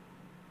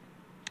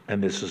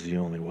 And this is the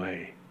only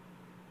way.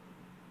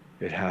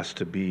 It has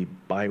to be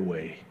by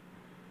way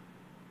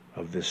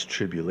of this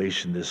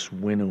tribulation, this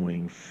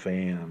winnowing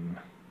fan.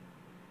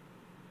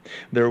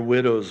 Their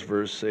widows,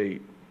 verse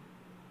 8,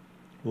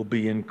 will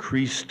be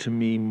increased to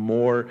me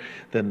more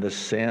than the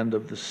sand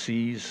of the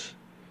seas.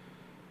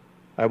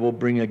 I will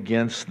bring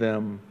against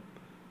them,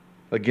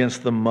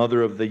 against the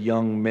mother of the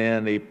young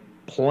men, a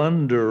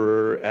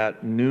plunderer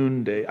at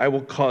noonday. I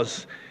will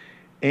cause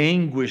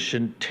anguish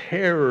and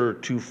terror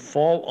to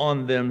fall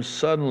on them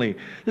suddenly.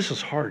 This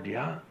is hard,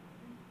 yeah?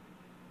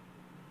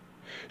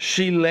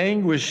 She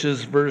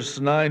languishes, verse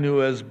 9, who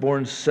has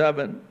borne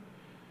 7.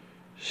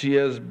 She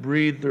has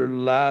breathed her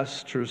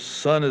last. Her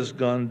sun has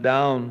gone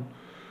down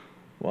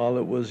while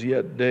it was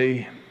yet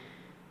day.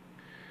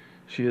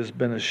 She has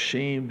been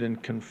ashamed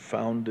and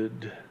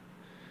confounded.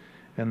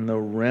 And the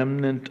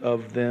remnant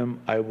of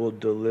them I will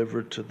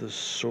deliver to the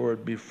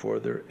sword before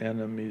their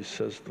enemies,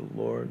 says the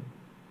Lord.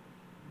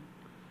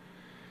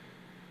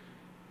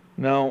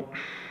 Now,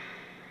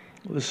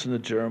 listen to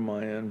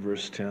Jeremiah in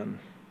verse 10.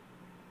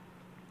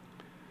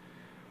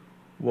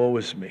 Woe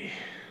is me,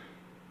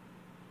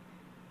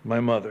 my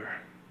mother,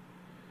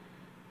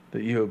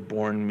 that you have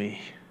borne me,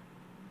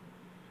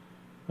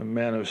 a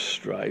man of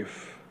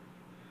strife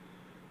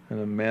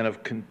and a man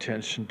of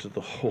contention to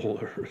the whole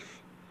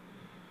earth.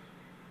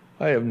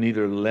 I have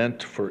neither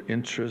lent for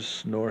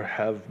interest, nor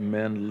have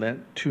men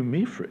lent to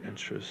me for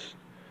interest.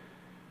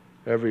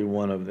 Every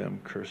one of them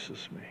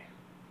curses me.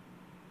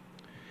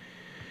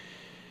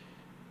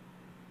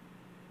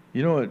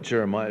 You know what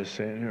Jeremiah is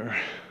saying here?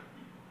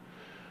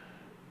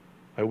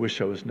 I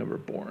wish I was never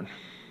born.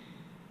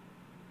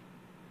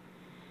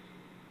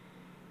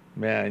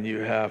 Man, you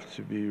have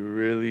to be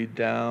really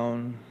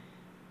down,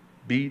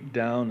 beat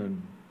down,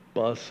 and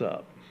bust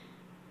up.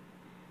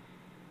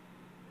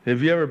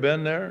 Have you ever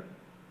been there?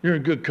 You're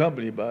in good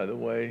company, by the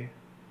way.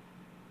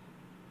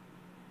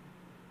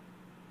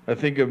 I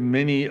think of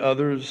many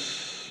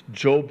others,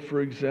 Job,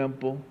 for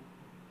example.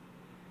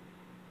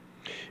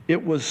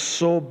 It was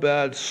so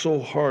bad, so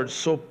hard,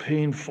 so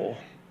painful.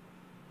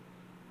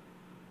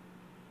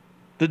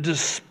 The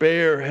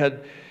despair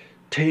had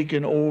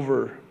taken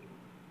over.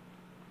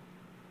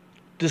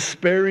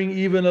 Despairing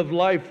even of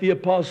life, the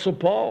Apostle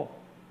Paul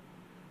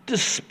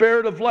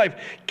despaired of life,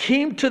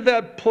 came to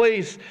that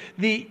place,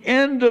 the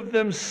end of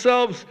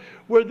themselves,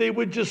 where they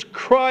would just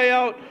cry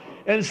out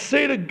and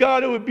say to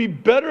God, it would be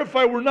better if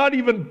I were not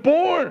even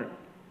born.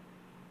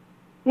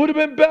 Would have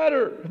been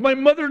better if my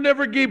mother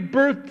never gave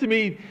birth to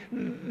me.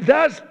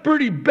 That's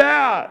pretty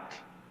bad.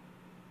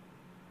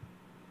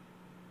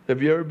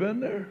 Have you ever been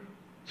there?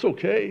 It's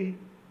okay.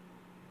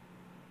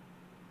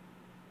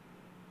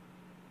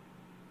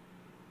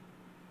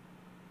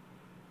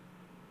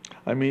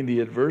 I mean, the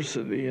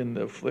adversity and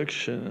the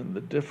affliction and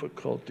the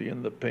difficulty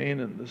and the pain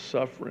and the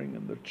suffering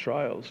and the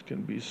trials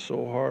can be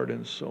so hard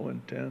and so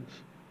intense.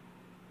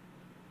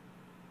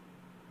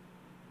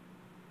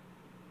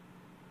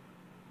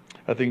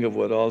 I think of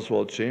what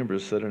Oswald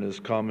Chambers said in his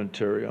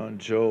commentary on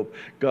Job.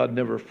 God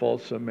never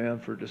faults a man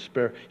for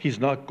despair. He's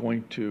not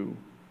going to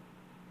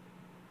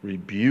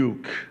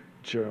rebuke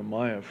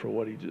Jeremiah for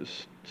what he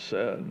just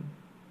said.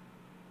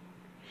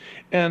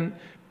 And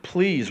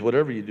please,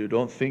 whatever you do,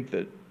 don't think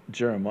that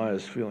Jeremiah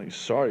is feeling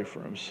sorry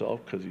for himself,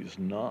 because he's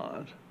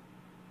not.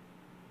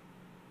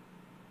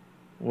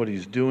 What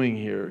he's doing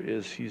here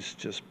is he's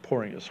just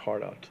pouring his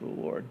heart out to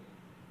the Lord.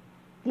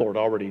 The Lord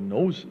already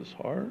knows his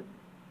heart.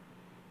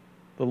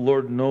 The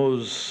Lord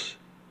knows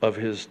of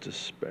his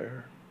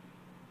despair.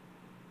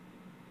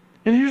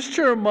 And here's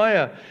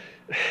Jeremiah.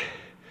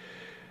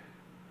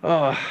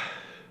 I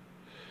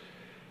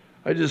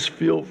just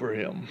feel for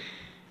him.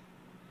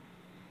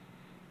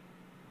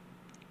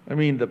 I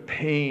mean, the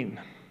pain.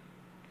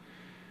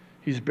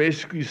 He's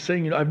basically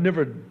saying, I've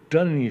never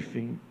done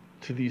anything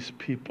to these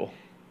people.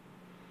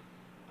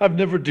 I've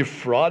never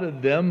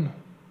defrauded them.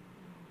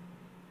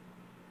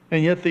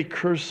 And yet they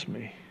curse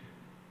me.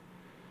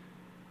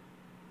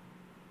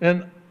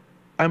 And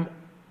I'm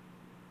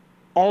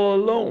all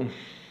alone.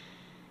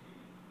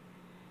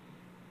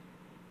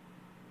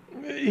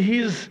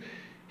 He's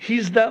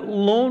that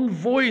lone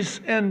voice,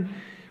 and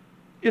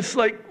it's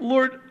like,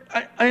 Lord,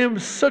 I am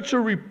such a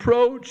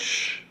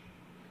reproach.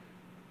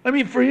 I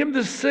mean, for him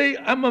to say,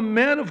 I'm a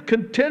man of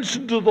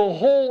contention to the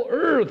whole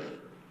earth.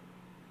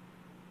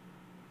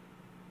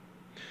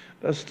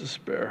 That's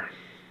despair.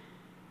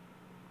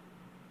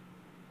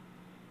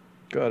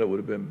 God, it would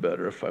have been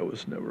better if I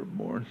was never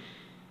born.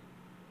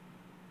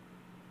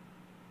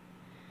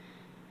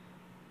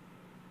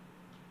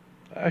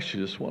 I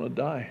actually just want to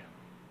die.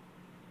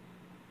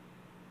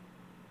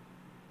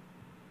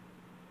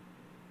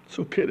 It's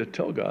okay to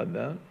tell God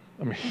that.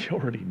 I mean, He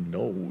already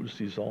knows.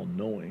 He's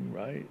all-knowing,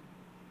 right?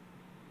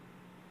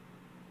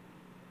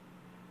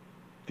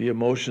 The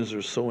emotions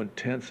are so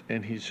intense,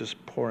 and He's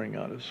just pouring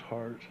out His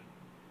heart.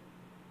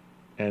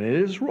 And it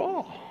is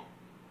raw.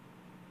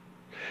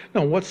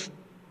 Now, what's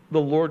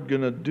the Lord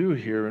going to do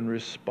here in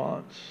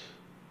response?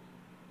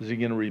 Is He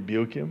going to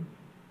rebuke him?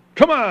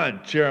 Come on,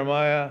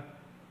 Jeremiah.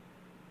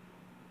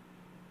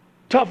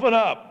 Toughen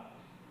up.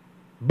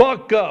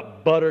 Buck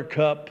up,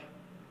 buttercup.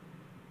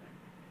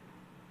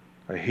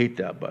 I hate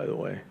that, by the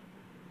way.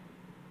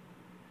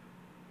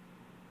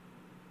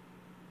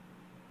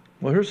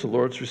 Well, here's the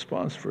Lord's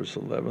response, verse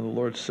 11. The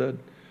Lord said,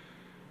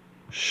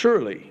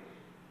 surely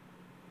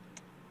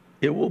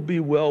it will be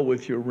well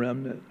with your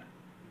remnant.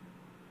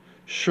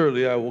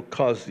 Surely I will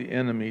cause the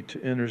enemy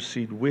to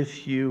intercede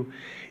with you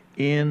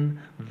in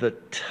the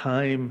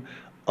time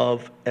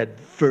of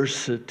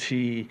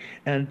adversity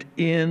and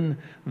in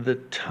the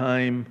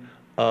time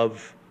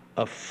of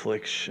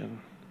affliction.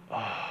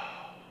 Oh,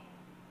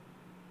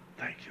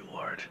 thank you,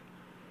 Lord.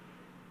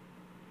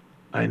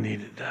 I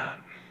needed that.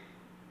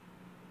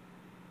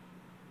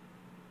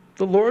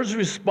 The Lord's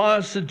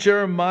response to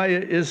Jeremiah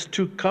is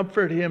to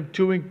comfort him,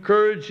 to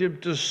encourage him,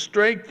 to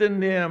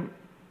strengthen him.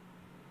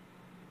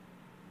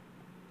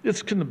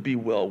 It's going to be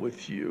well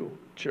with you,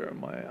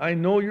 Jeremiah. I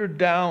know you're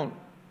down.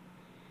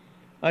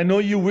 I know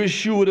you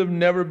wish you would have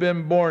never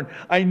been born.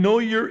 I know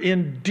you're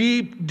in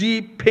deep,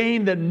 deep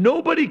pain that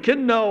nobody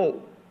can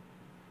know.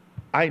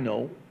 I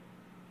know.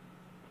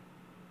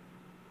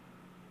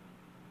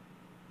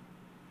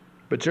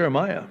 But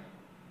Jeremiah,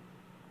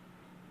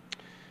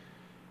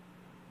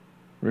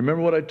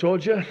 remember what I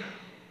told you?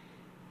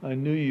 I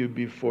knew you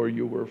before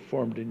you were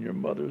formed in your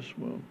mother's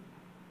womb.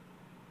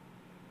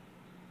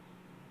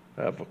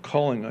 I have a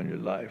calling on your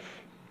life.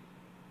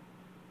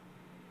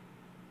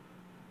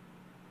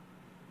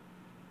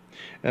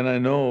 And I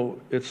know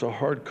it's a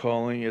hard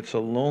calling, it's a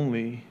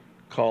lonely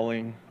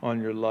calling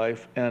on your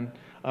life, and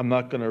I'm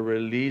not going to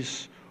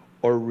release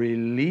or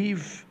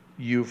relieve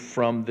you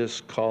from this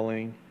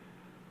calling.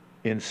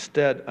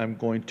 Instead, I'm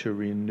going to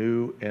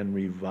renew and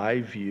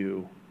revive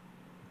you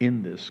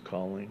in this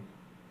calling.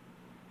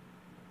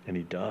 And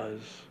He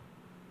does.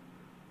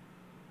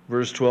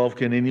 Verse 12,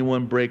 can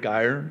anyone break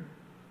iron?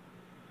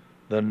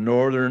 The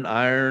northern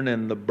iron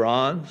and the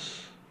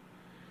bronze?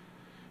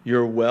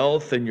 Your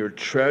wealth and your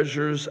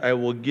treasures I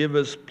will give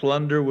as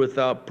plunder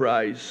without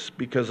price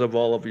because of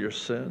all of your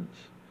sins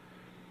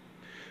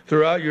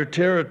throughout your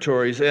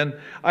territories, and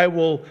I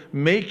will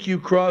make you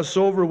cross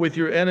over with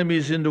your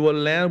enemies into a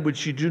land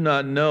which you do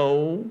not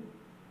know.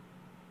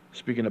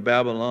 Speaking of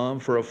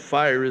Babylon, for a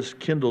fire is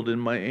kindled in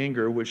my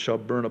anger, which shall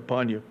burn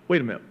upon you.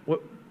 Wait a minute.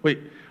 Wait.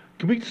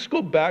 Can we just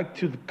go back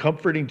to the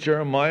comforting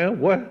Jeremiah?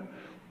 What?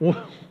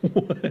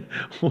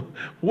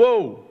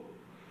 Whoa.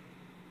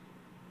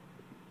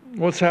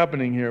 What's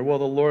happening here? Well,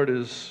 the Lord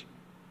is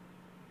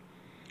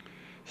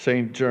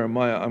saying,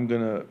 Jeremiah, I'm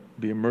going to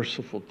be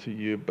merciful to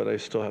you, but I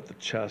still have to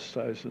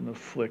chastise and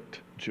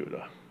afflict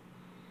Judah.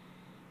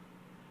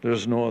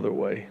 There's no other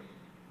way.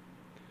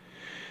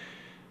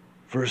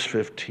 Verse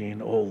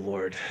 15, oh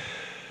Lord,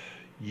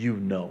 you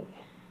know.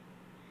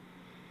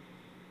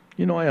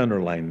 You know, I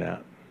underline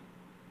that.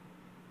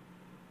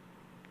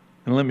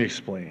 And let me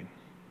explain.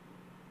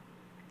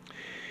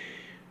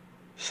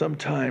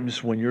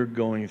 Sometimes when you're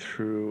going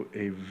through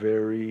a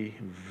very,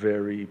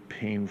 very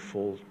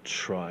painful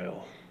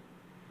trial,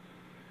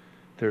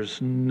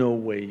 there's no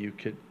way you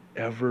could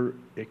ever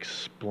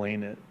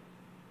explain it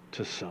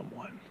to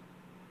someone.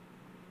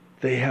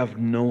 They have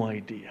no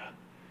idea.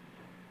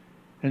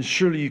 And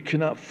surely you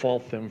cannot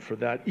fault them for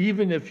that.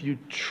 Even if you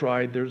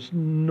tried, there's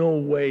no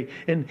way.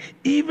 And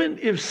even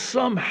if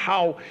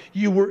somehow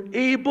you were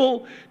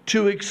able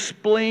to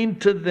explain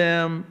to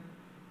them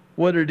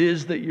what it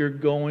is that you're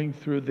going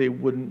through, they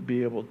wouldn't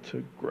be able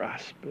to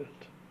grasp it.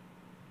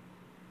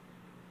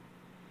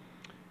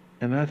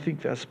 And I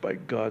think that's by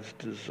God's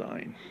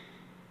design.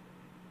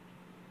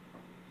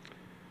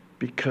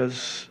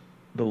 Because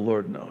the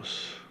Lord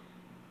knows.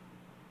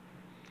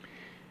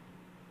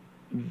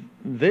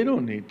 They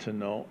don't need to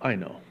know. I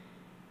know.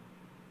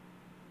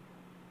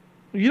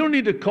 You don't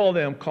need to call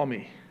them. Call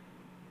me.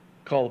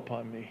 Call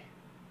upon me.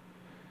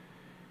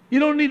 You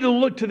don't need to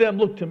look to them.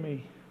 Look to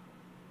me.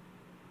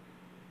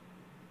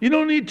 You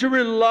don't need to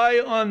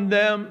rely on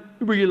them.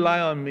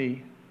 Rely on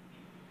me.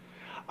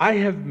 I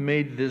have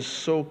made this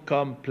so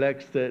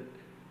complex that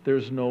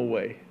there's no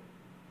way.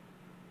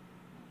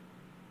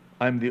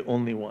 I'm the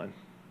only one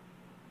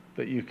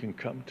that you can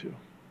come to.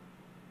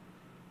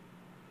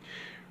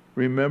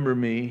 Remember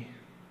me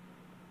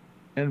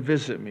and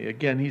visit me.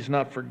 Again, He's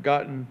not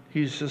forgotten.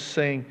 He's just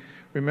saying,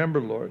 remember,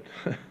 Lord,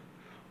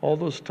 all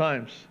those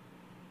times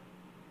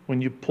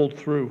when you pulled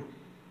through.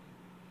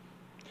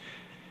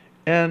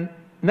 And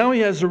now he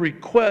has a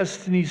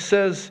request, and he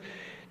says,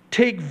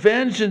 take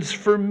vengeance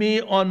for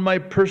me on my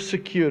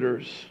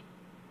persecutors.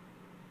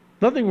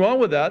 Nothing wrong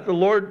with that. The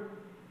Lord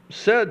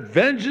said,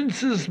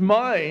 vengeance is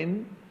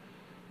mine.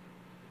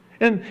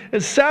 And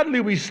sadly,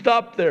 we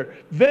stop there.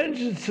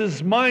 Vengeance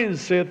is mine,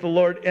 saith the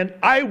Lord, and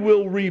I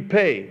will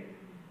repay.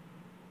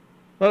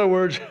 In other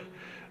words,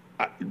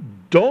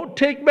 don't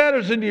take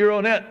matters into your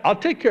own hand. I'll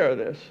take care of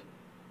this.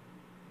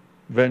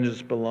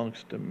 Vengeance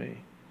belongs to me.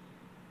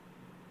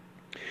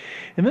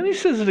 And then he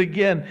says it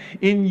again,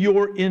 in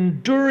your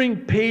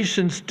enduring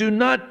patience, do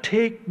not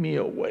take me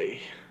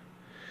away.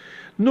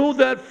 Know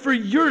that for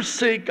your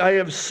sake I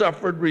have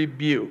suffered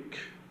rebuke.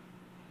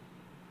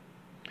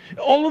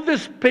 All of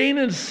this pain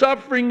and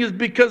suffering is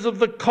because of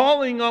the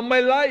calling on my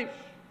life.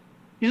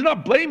 He's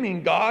not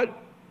blaming God.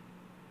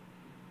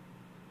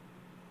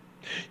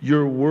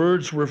 Your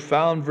words were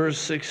found, verse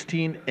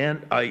 16,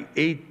 and I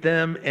ate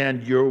them,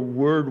 and your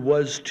word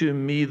was to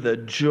me the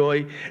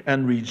joy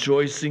and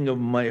rejoicing of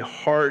my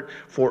heart,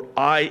 for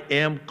I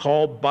am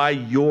called by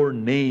your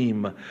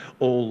name,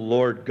 O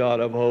Lord God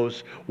of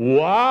hosts.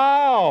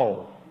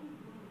 Wow!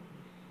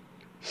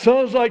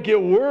 Sounds like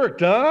it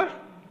worked, huh?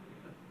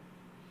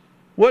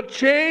 What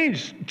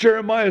changed?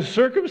 Jeremiah's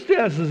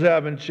circumstances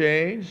haven't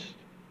changed.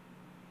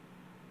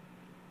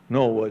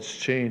 No, what's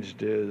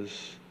changed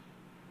is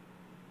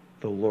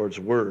the Lord's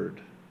word.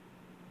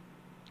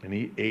 And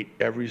he ate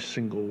every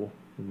single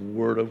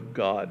word of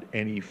God,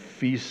 and he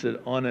feasted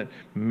on it.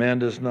 Man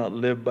does not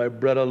live by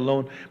bread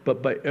alone,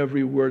 but by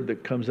every word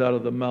that comes out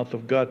of the mouth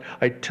of God.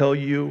 I tell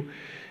you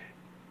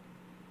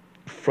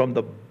from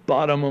the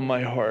bottom of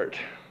my heart,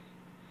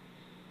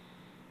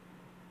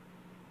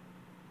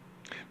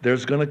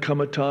 there's going to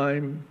come a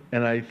time,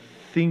 and I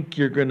think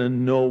you're going to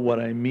know what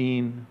I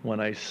mean when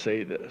I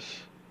say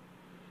this.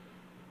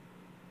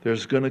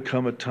 There's going to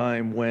come a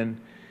time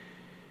when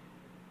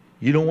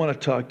you don't want to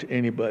talk to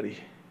anybody.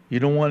 You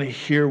don't want to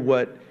hear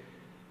what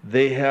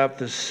they have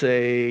to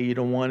say. You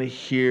don't want to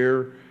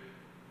hear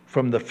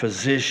from the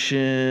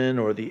physician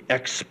or the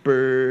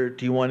expert.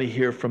 You want to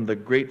hear from the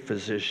great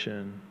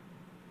physician.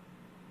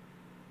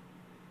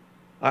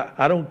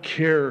 I don't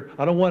care.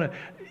 I don't want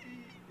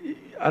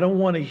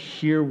to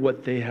hear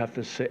what they have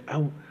to say.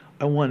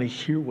 I want to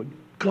hear what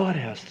God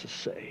has to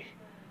say.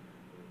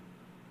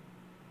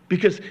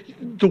 Because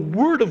the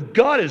Word of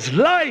God is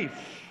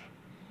life.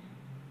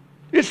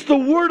 It's the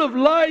word of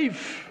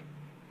life.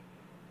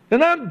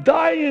 And I'm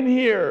dying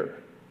here.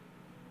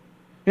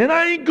 And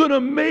I ain't going to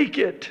make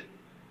it.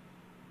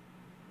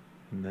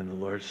 And then the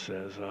Lord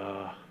says,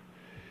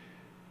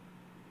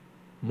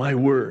 my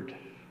word.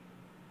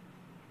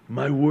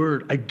 My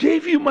word. I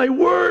gave you my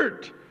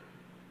word.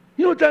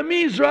 You know what that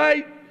means,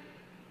 right?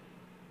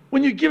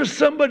 When you give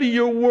somebody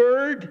your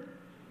word,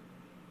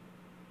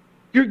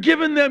 you're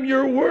giving them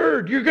your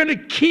word. You're going to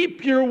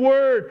keep your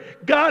word.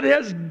 God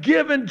has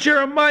given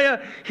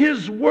Jeremiah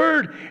his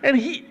word, and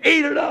he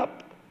ate it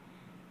up.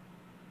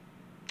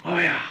 Oh,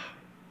 yeah.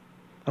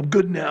 I'm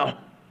good now.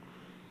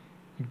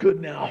 I'm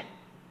good now.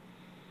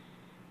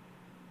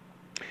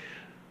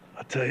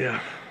 I'll tell you,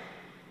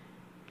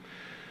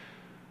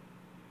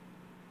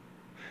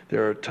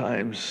 there are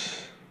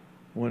times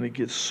when it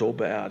gets so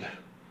bad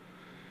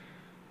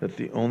that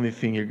the only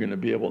thing you're going to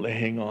be able to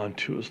hang on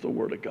to is the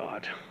Word of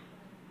God.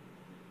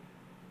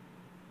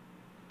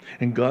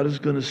 And God is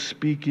going to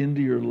speak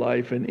into your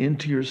life and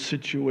into your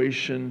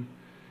situation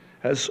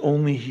as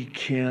only He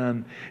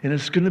can. And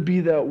it's going to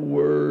be that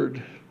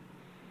word.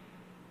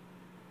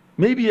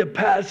 Maybe a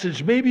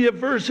passage, maybe a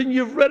verse, and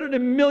you've read it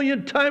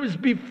 1,000,000 times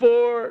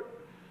before.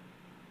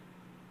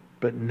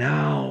 But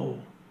now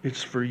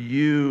it's for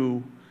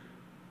you.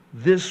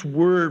 This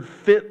word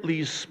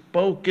fitly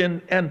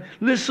spoken. And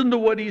listen to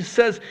what He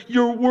says.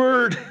 Your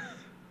word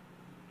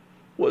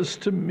was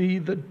to me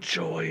the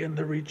joy and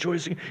the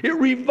rejoicing. It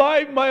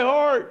revived my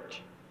heart.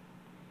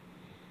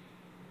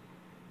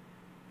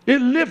 It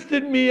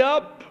lifted me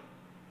up.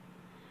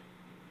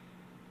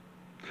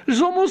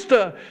 There's almost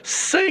a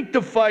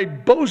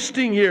sanctified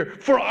boasting here.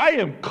 For I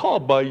am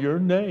called by your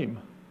name.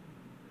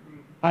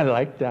 I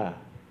like that.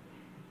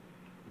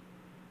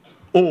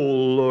 O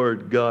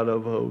Lord God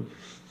of hosts.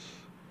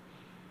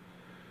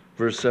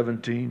 Verse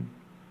 17.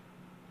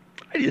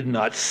 I did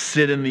not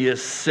sit in the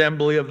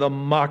assembly of the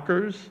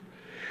mockers,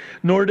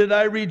 nor did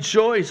I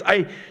rejoice.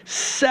 I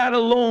sat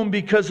alone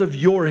because of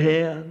your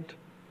hand.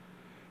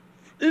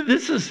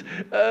 This is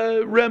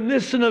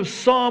reminiscent of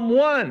Psalm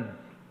 1.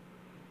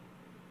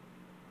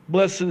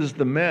 Blessed is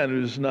the man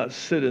who does not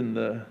sit in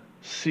the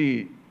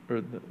seat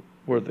or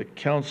where the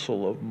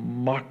council of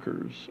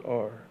mockers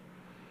are.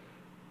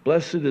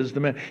 Blessed is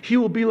the man. He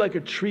will be like a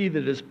tree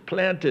that is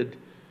planted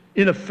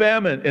in a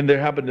famine, and there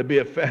happened to be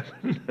a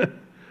famine.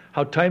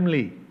 How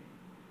timely.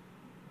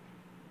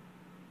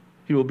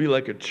 He will be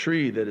like a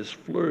tree that is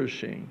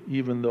flourishing,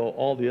 even though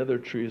all the other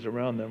trees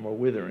around them are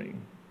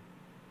withering.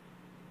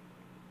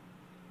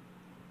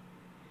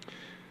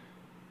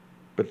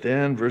 But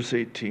then, verse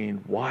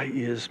 18, why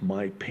is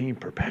my pain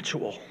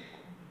perpetual?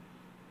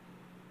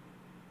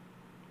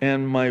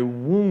 and my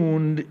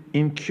wound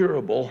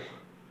incurable,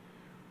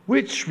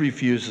 which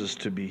refuses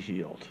to be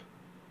healed?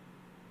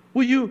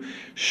 Will you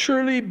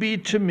surely be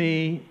to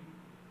me,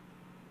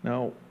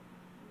 now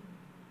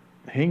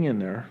hang in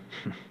there,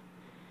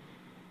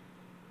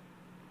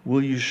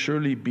 will you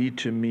surely be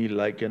to me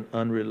like an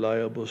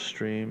unreliable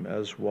stream,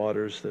 as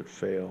waters that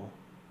fail?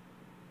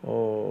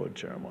 Oh,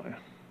 Jeremiah.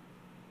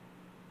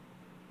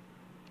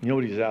 You know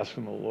what he's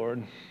asking the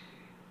Lord?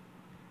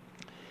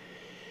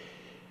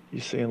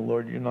 He's saying,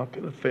 Lord, you're not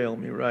going to fail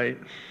me, right?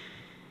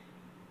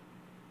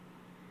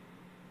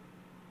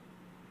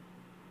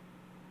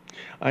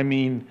 I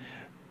mean,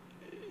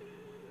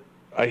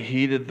 I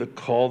heeded the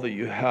call that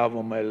you have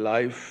on my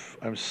life.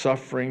 I'm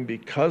suffering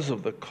because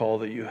of the call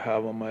that you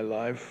have on my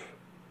life.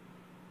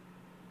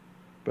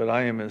 But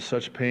I am in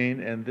such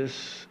pain, and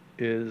this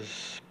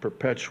is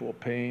perpetual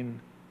pain.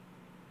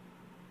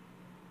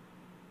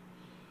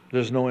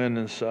 There's no end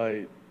in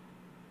sight.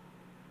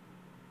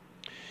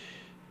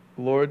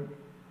 Lord,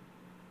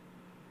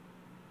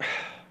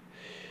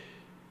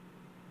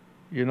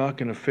 you're not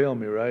going to fail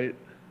me, right?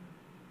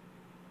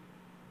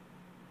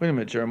 Wait a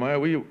minute, Jeremiah,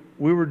 we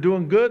were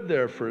doing good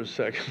there for a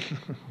second.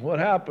 What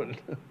happened?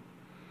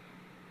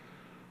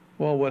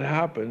 Well, what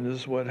happened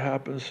is what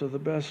happens to the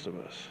best of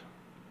us.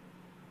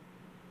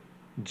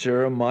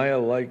 Jeremiah,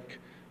 like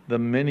the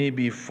many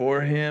before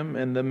him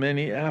and the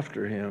many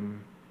after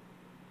him,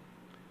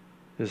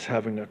 is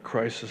having a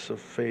crisis of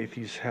faith.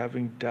 He's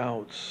having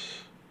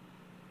doubts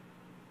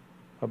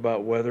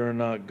about whether or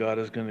not God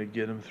is going to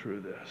get him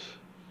through this.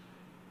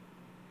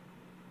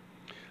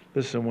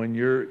 Listen, when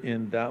you're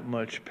in that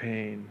much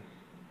pain,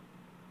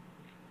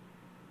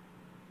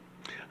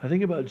 I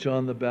think about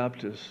John the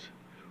Baptist.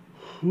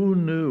 Who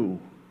knew?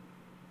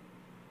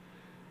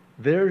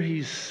 There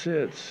he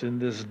sits in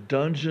this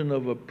dungeon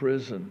of a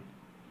prison.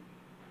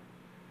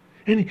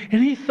 And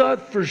he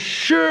thought for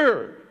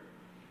sure,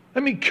 I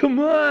mean, come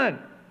on.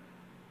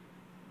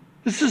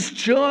 This is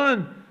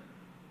John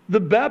the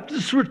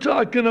Baptist we're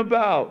talking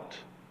about.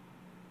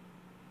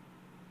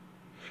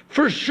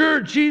 For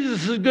sure,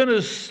 Jesus is going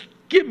to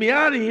get me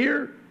out of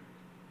here.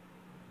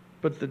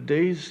 But the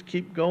days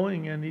keep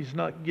going and he's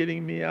not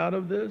getting me out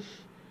of this.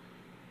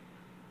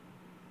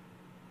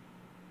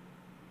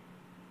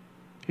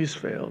 He's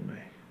failed me.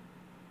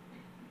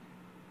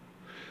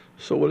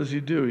 So what does he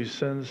do? He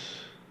sends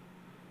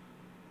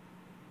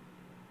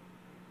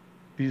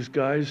these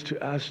guys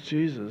to ask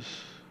Jesus,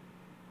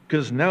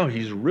 because now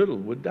he's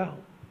riddled with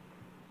doubt.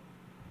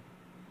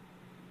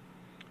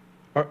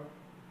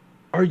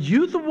 Are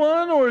you the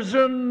one, or is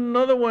there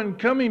another one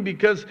coming?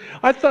 Because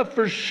I thought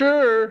for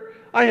sure,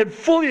 I had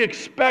fully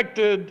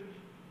expected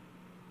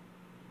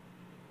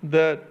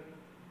that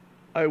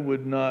I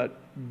would not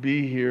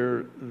be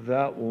here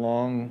that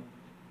long.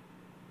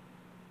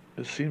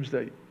 It seems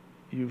that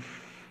you've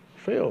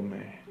failed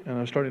me, and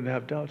I'm starting to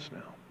have doubts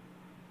now.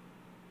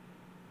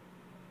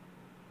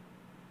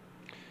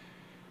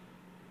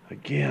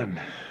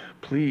 Again,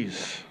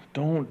 please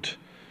don't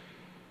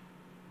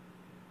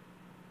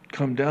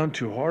come down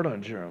too hard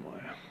on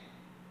Jeremiah.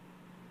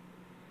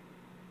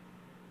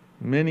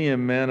 Many a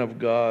man of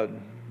God,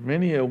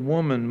 many a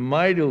woman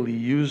mightily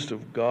used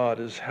of God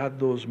has had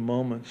those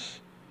moments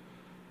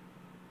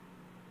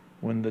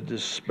when the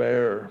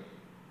despair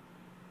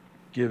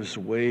gives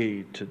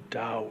way to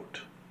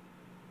doubt.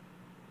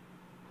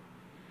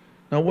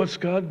 Now, what's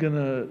God going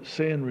to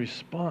say in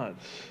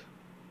response?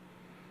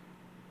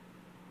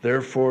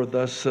 Therefore,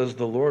 thus says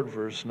the Lord,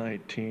 verse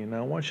 19. Now,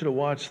 I want you to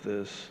watch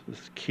this. This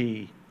is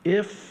key.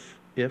 If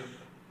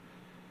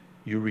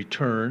you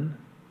return,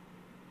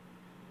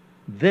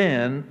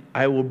 then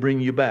I will bring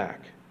you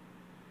back.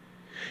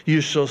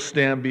 You shall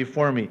stand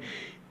before me.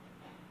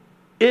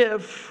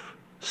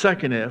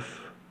 Second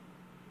if,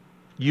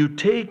 you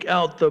take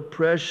out the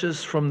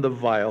precious from the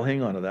vial,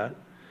 hang on to that,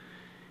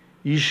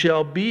 you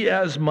shall be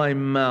as my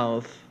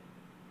mouth.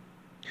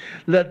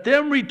 Let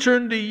them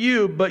return to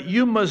you, but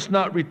you must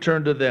not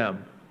return to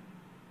them.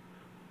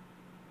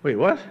 Wait,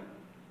 what?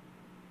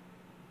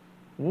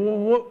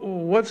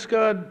 What's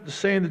God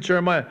saying to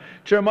Jeremiah?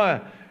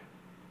 Jeremiah,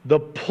 the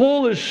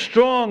pull is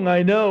strong,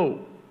 I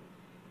know.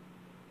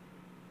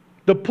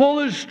 The pull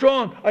is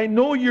strong. I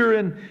know you're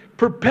in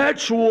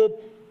perpetual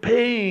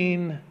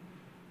pain.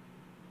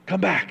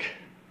 Come back.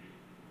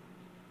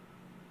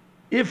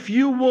 If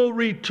you will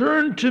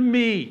return to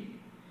me,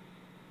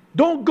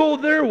 don't go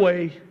their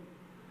way.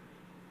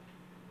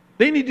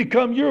 They need to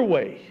come your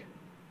way.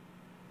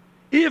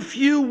 If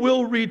you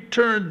will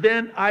return,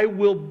 then I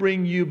will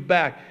bring you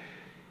back.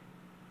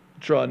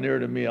 Draw near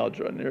to me, I'll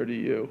draw near to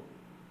you.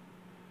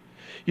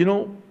 You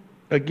know,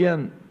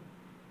 again,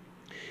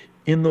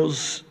 in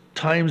those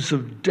times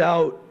of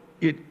doubt,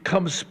 it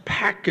comes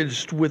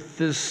packaged with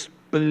this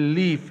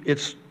belief.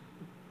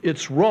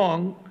 It's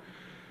wrong,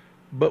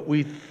 but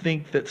we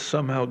think that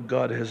somehow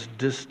God has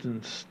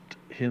distanced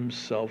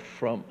himself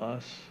from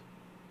us.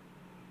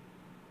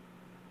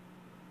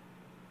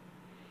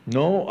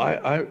 No,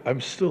 I'm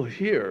still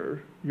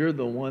here. You're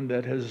the one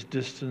that has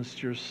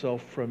distanced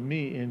yourself from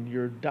me in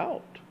your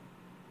doubt.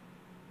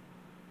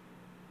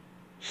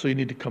 So you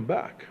need to come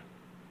back.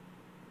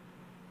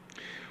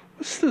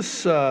 What's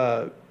this,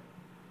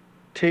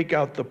 take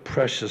out the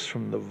precious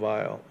from the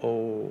vile?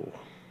 Oh.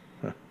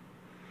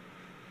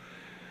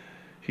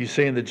 He's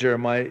saying to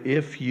Jeremiah,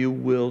 if you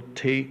will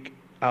take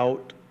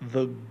out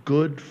the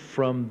good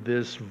from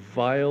this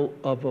vial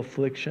of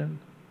affliction,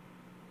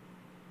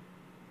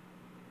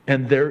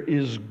 and there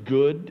is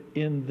good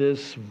in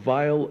this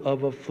vial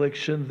of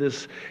affliction,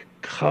 this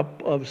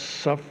cup of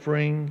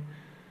suffering,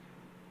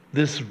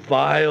 this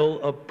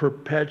vial of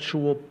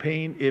perpetual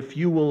pain, if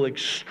you will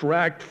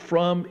extract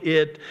from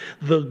it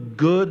the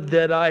good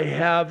that I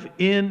have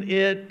in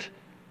it,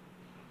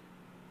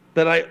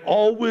 that I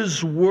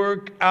always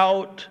work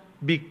out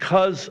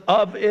because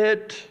of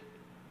it,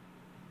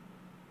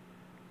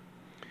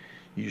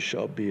 you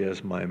shall be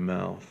as my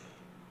mouth.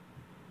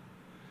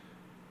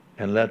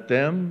 And let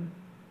them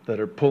that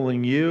are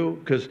pulling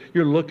you, because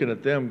you're looking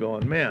at them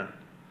going, man,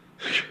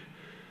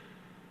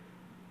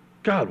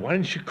 God, why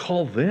didn't you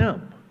call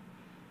them?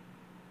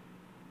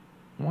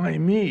 Why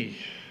me?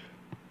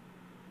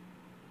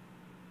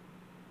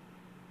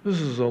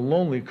 This is a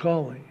lonely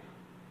calling.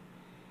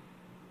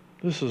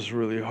 This is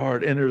really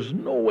hard. And there's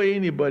no way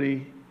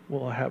anybody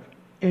will have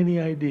any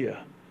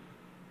idea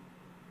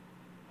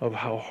of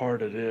how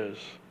hard it is.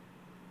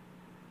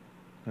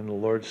 And the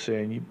Lord's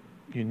saying,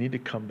 you need to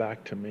come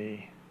back to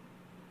me.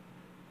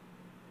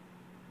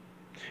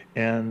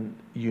 And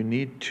you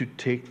need to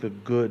take the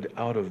good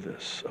out of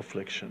this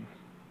affliction.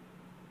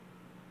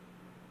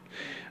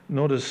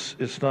 Notice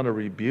it's not a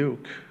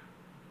rebuke,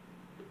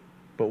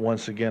 but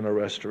once again a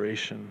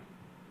restoration.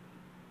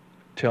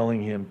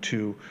 Telling him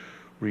to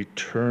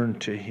return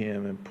to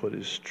him and put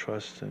his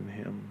trust in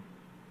him.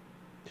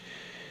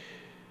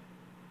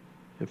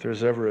 If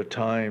there's ever a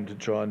time to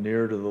draw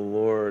near to the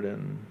Lord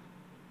and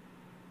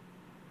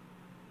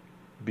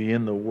be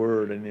in the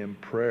Word and in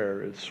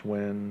prayer, it's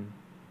when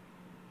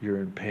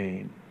you're in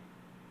pain.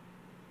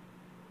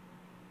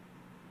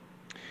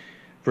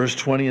 Verse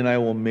 20, and I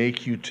will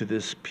make you to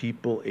this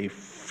people a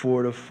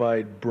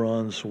fortified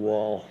bronze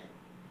wall.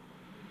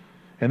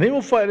 And they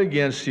will fight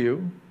against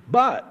you,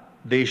 but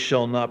they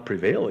shall not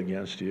prevail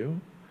against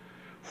you.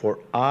 For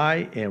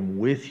I am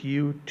with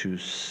you to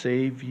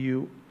save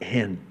you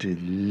and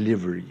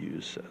deliver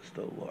you, says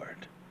the Lord.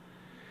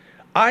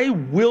 I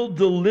will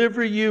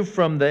deliver you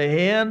from the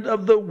hand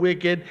of the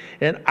wicked,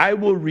 and I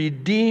will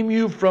redeem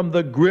you from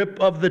the grip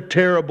of the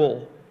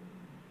terrible.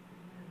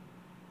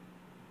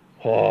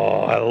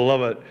 Oh, I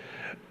love it.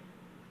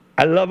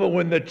 I love it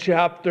when the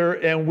chapter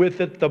and with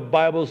it the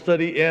Bible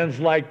study ends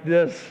like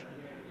this.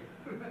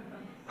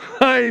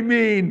 I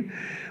mean,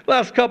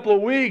 last couple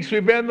of weeks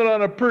we've ended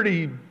on a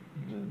pretty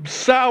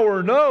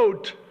sour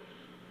note.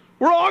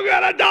 We're all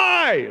gonna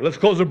die. Let's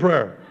close in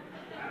prayer.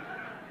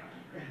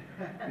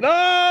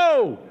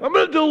 No, I'm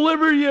going to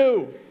deliver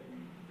you.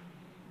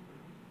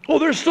 Oh,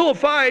 there's still a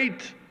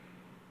fight,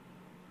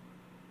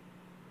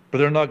 but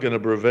they're not going to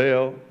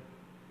prevail.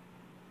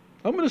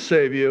 I'm going to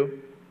save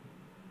you.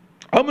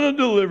 I'm going to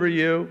deliver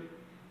you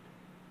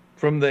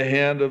from the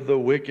hand of the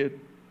wicked,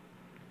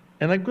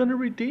 and I'm going to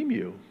redeem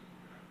you.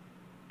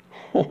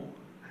 Oh,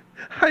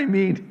 I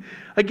mean,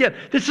 again,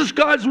 this is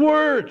God's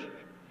word.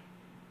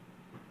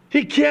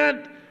 He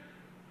can't,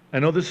 I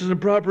know this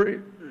isn't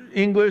proper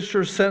English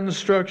or sentence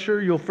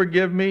structure, you'll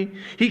forgive me.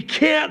 He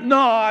can't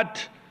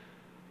not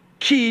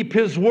keep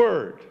his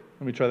word.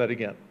 Let me try that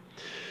again.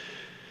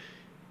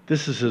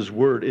 This is his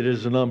word. It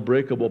is an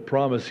unbreakable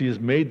promise. He has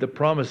made the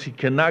promise. He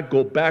cannot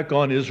go back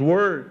on his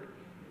word.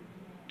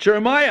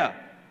 Jeremiah,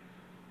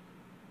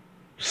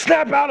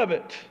 snap out of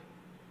it.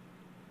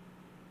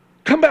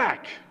 Come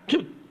back.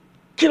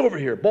 Get over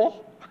here,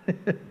 ball.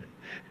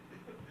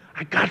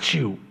 I got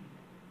you.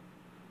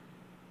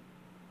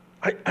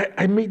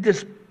 I made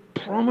this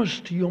promise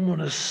to you. I'm going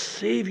to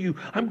save you.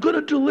 I'm going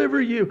to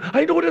deliver you.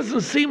 I know it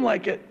doesn't seem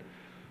like it.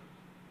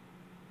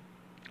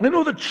 I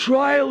know the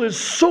trial is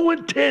so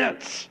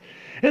intense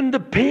and the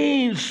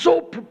pain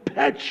so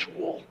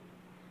perpetual.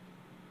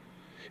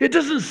 It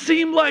doesn't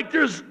seem like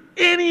there's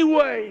any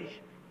way.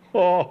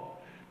 Oh,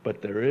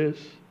 but there is.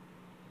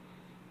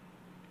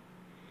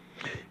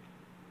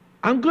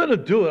 I'm going to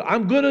do it.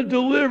 I'm going to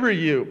deliver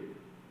you.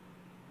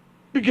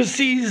 Because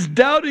he's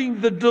doubting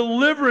the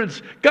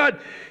deliverance. God,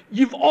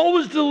 you've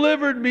always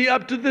delivered me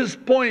up to this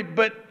point,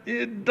 but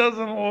it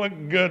doesn't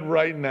look good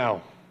right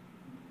now.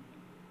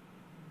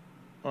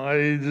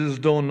 I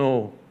just don't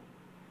know.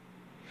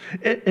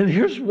 And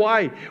here's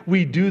why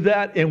we do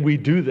that and we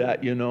do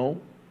that, you know.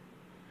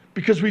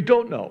 Because we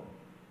don't know.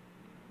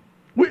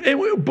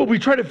 But we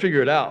try to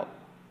figure it out.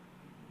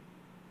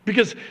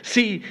 Because,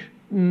 see,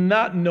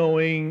 not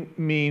knowing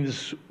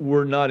means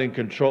we're not in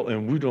control,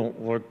 and we don't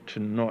want to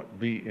not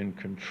be in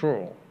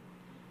control.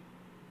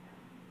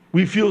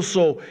 We feel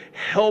so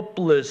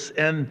helpless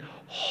and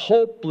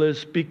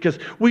hopeless because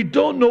we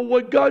don't know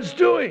what God's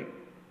doing.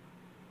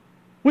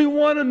 We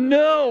want to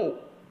know,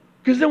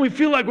 because then we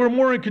feel like we're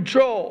more in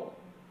control.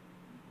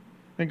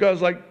 And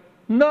God's like,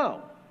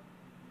 no.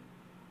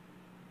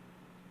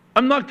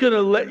 I'm not going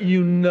to let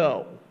you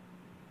know.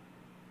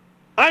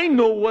 I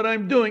know what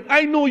I'm doing.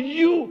 I know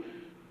you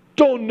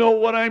don't know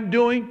what I'm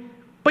doing,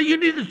 but you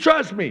need to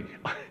trust me.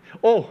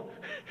 Oh,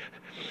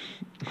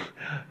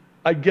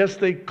 I guess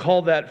they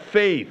call that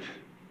faith.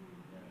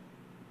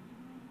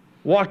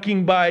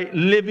 Walking by,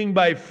 living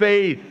by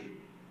faith,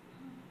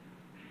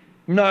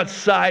 not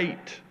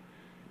sight.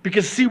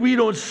 Because see, we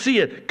don't see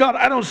it. God,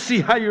 I don't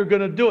see how you're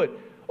going to do it.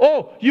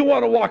 Oh, you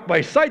want to walk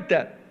by sight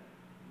then?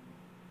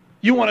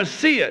 You want to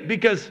see it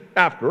because,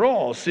 after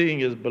all,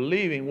 seeing is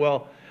believing.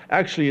 Well,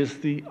 actually, it's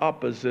the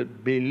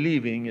opposite.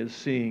 Believing is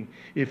seeing.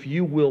 If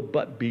you will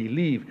but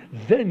believe,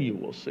 then you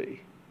will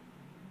see.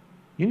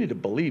 You need to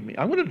believe me.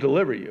 I'm going to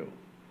deliver you.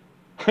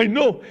 I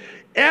know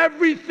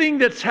everything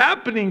that's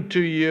happening to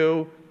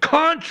you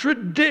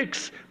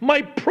contradicts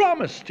my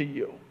promise to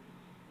you.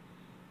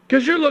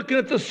 Because you're looking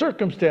at the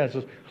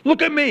circumstances.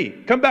 Look at me.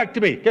 Come back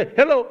to me. Okay,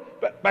 hello.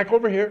 Back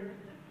over here.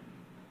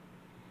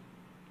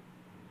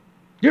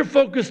 You're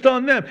focused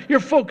on them. You're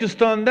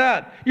focused on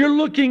that. You're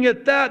looking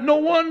at that. No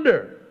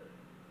wonder.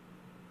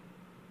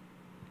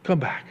 Come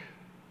back.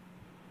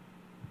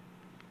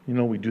 You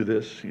know we do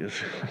this. Yes.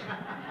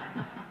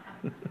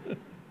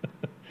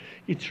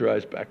 Get your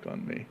eyes back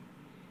on me.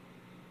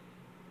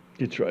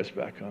 Get your eyes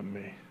back on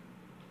me.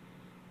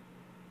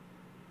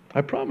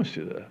 I promised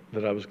you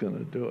that I was going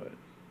to do it.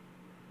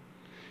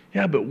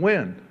 Yeah, but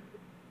when?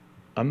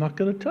 I'm not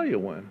going to tell you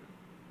when.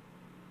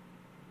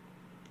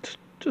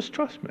 Just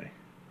trust me.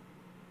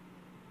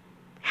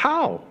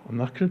 How? I'm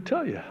not going to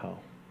tell you how.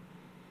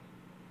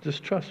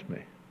 Just trust me.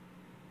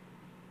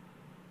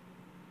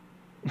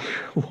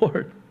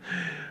 Lord,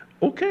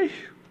 okay.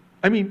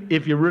 I mean,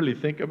 if you really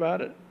think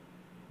about it,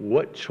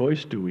 what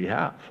choice do we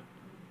have?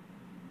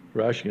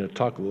 We're actually going to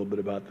talk a little bit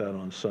about that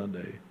on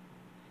Sunday.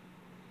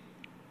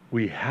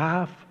 We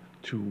have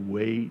to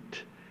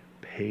wait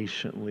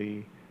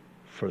patiently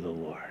for the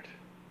Lord.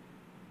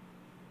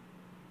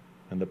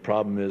 And the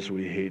problem is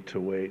we hate to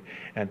wait.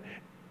 And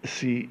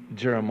see,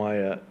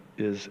 Jeremiah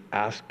is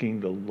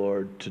asking the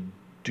Lord to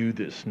do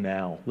this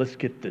now. Let's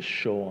get this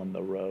show on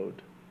the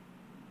road.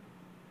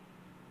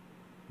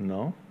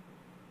 No,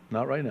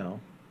 not right now.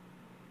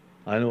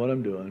 I know what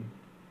I'm doing.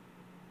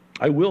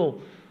 I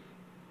will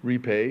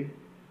repay.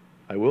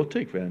 I will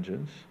take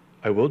vengeance.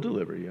 I will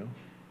deliver you.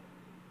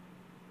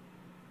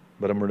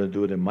 But I'm going to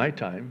do it in my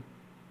time,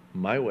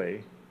 my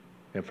way,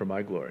 and for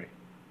my glory.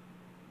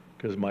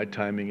 Because my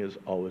timing is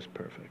always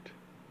perfect.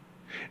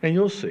 And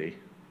you'll see.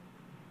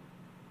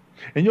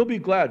 And you'll be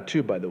glad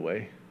too, by the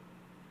way,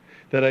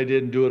 that I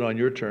didn't do it on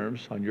your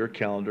terms, on your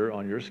calendar,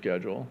 on your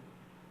schedule.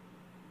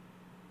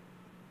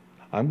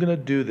 I'm going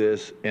to do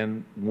this,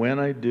 and when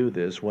I do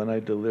this, when I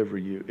deliver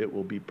you, it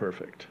will be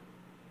perfect.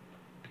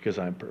 Because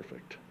I'm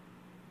perfect.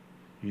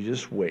 You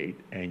just wait,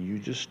 and you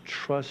just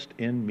trust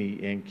in me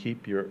and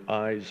keep your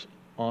eyes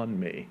on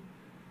me.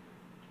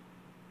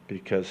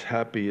 Because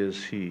happy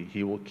is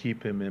he will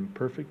keep him in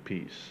perfect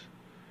peace,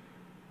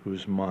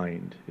 whose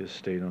mind is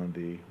stayed on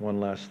thee. One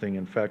last thing.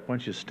 In fact, why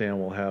don't you stand,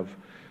 we'll have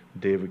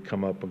David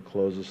come up and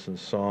close us in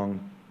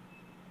song.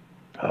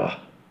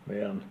 Ah,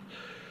 man.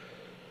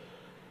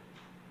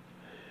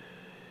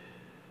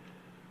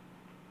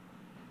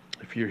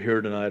 If you're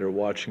here tonight or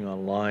watching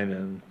online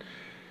and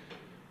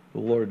the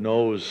Lord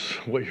knows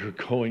what you're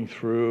going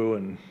through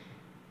and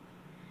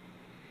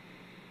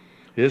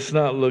it's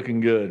not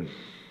looking good.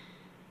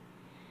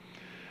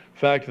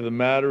 Fact of the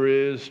matter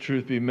is,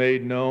 truth be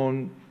made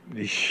known,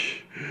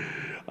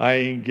 I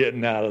ain't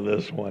getting out of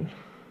this one.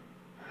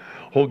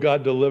 Oh,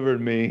 God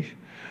delivered me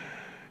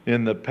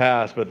in the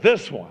past, but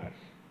this one,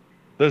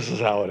 this is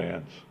how it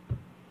ends.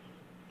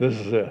 This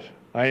is it.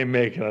 I ain't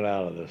making it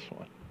out of this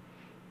one.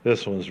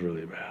 This one's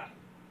really bad.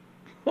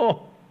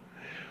 Oh,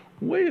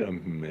 wait a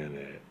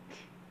minute.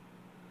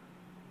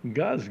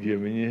 God's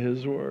giving you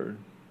his word.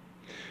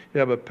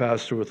 Yeah, but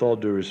Pastor, with all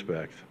due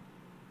respect,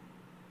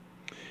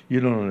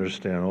 you don't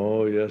understand.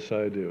 Oh, yes,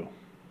 I do.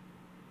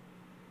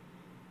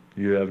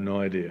 You have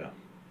no idea.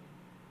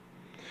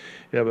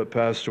 Yeah, but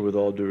Pastor, with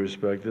all due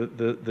respect,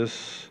 the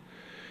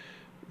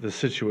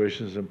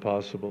situation is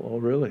impossible. Oh,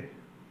 really?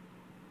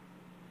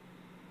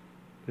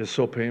 It's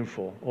so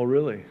painful. Oh,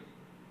 really?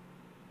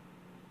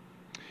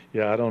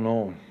 Yeah, I don't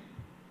know.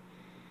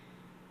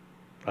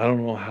 I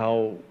don't know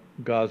how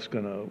God's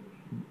going to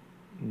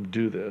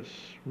do this.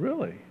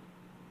 Really?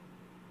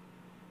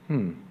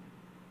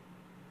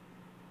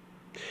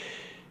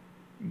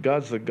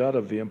 God's the God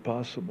of the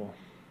impossible.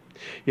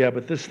 Yeah,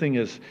 but this thing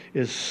is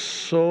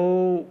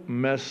so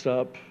messed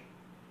up.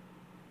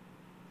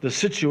 The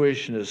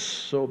situation is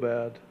so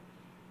bad.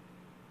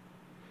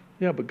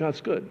 Yeah, but God's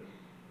good.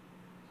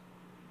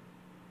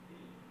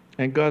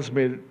 And God's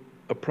made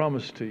a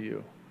promise to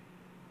you.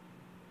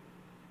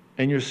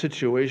 And your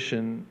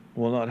situation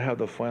will not have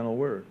the final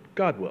word.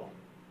 God will.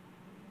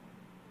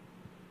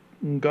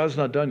 God's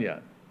not done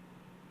yet.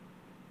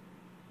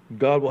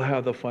 God will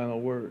have the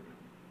final word.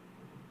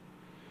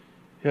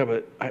 Yeah,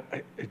 but I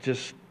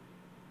just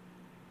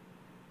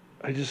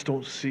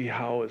don't see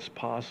how it's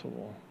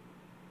possible.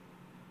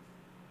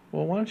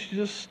 Well, why don't you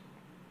just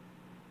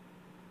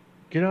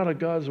get out of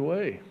God's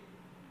way?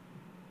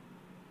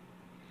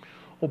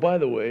 Oh, by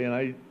the way, and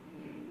I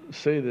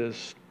say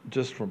this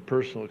just from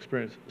personal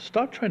experience,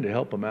 stop trying to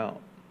help them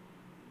out.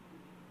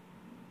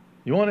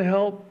 You want to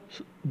help?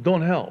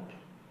 Don't help.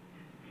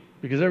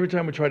 Because every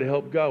time we try to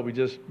help God, we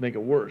just make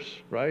it worse,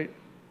 right?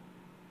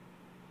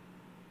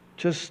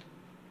 Just,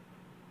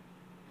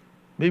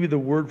 maybe the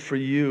word for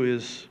you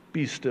is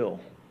be still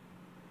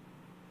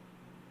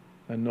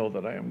and know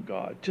that I am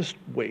God. Just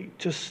wait.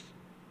 Just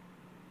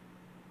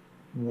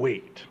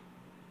wait.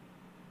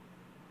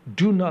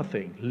 Do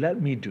nothing.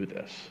 Let me do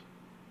this.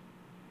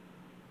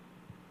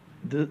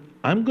 The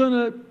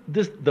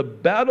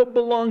battle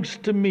belongs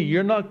to me.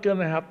 You're not going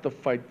to have to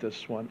fight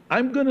this one.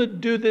 I'm going to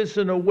do this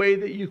in a way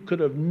that you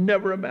could have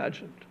never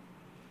imagined.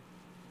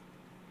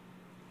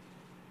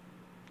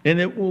 And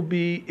it will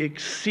be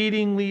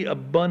exceedingly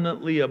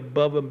abundantly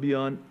above and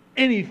beyond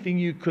anything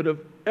you could have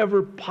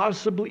ever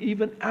possibly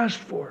even asked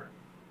for.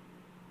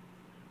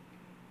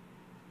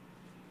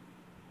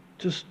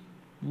 Just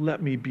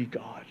let me be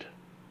God.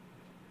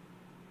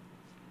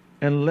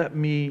 And let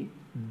me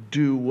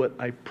do what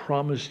I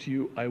promised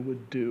you I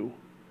would do.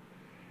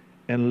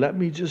 And let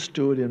me just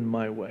do it in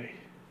my way.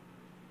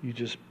 You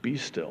just be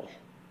still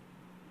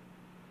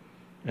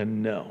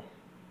and know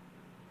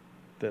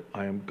that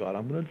I am God.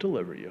 I'm going to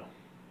deliver you.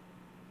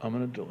 I'm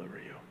going to deliver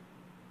you.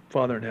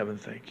 Father in heaven,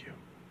 thank you.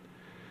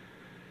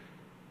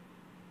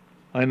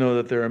 I know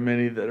that there are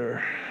many that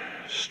are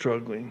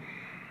struggling,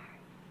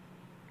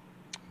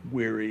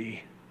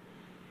 weary,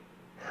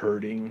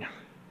 hurting,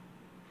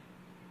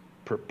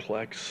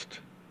 perplexed.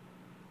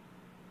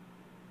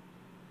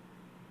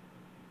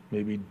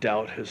 Maybe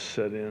doubt has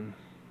set in.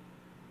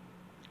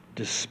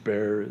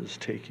 Despair is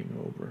taking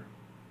over.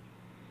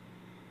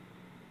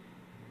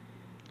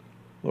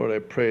 Lord, I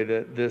pray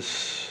that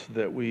this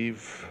that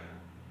we've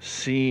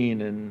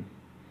seen and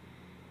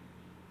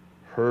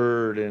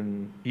heard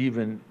and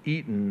even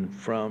eaten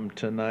from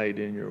tonight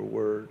in your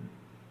word,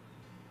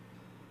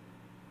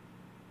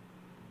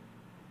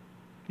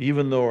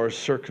 even though our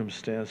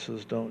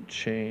circumstances don't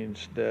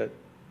change, that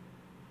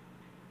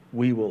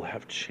we will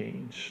have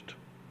changed.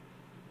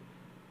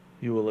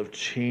 You will have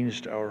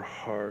changed our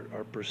heart,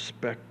 our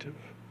perspective.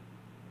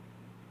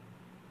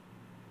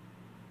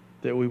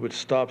 That we would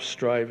stop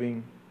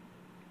striving,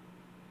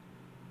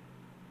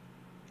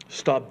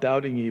 stop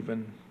doubting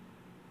even,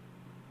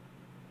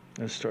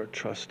 and start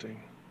trusting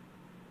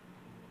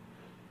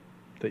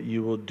that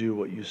you will do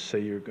what you say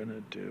you're going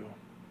to do.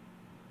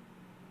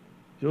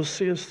 You'll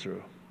see us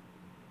through.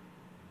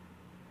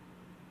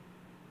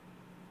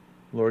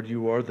 Lord,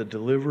 you are the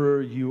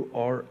deliverer. You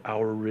are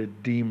our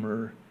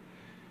Redeemer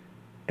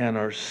and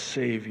our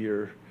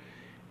Savior.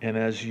 And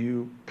as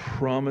you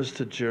promised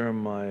to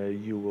Jeremiah,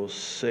 you will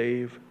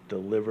save,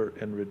 deliver,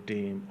 and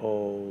redeem.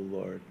 Oh,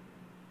 Lord.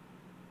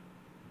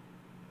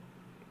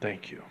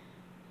 Thank you.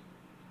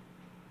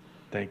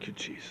 Thank you,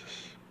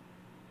 Jesus.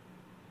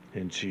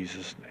 In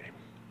Jesus' name,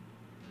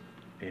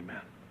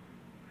 amen.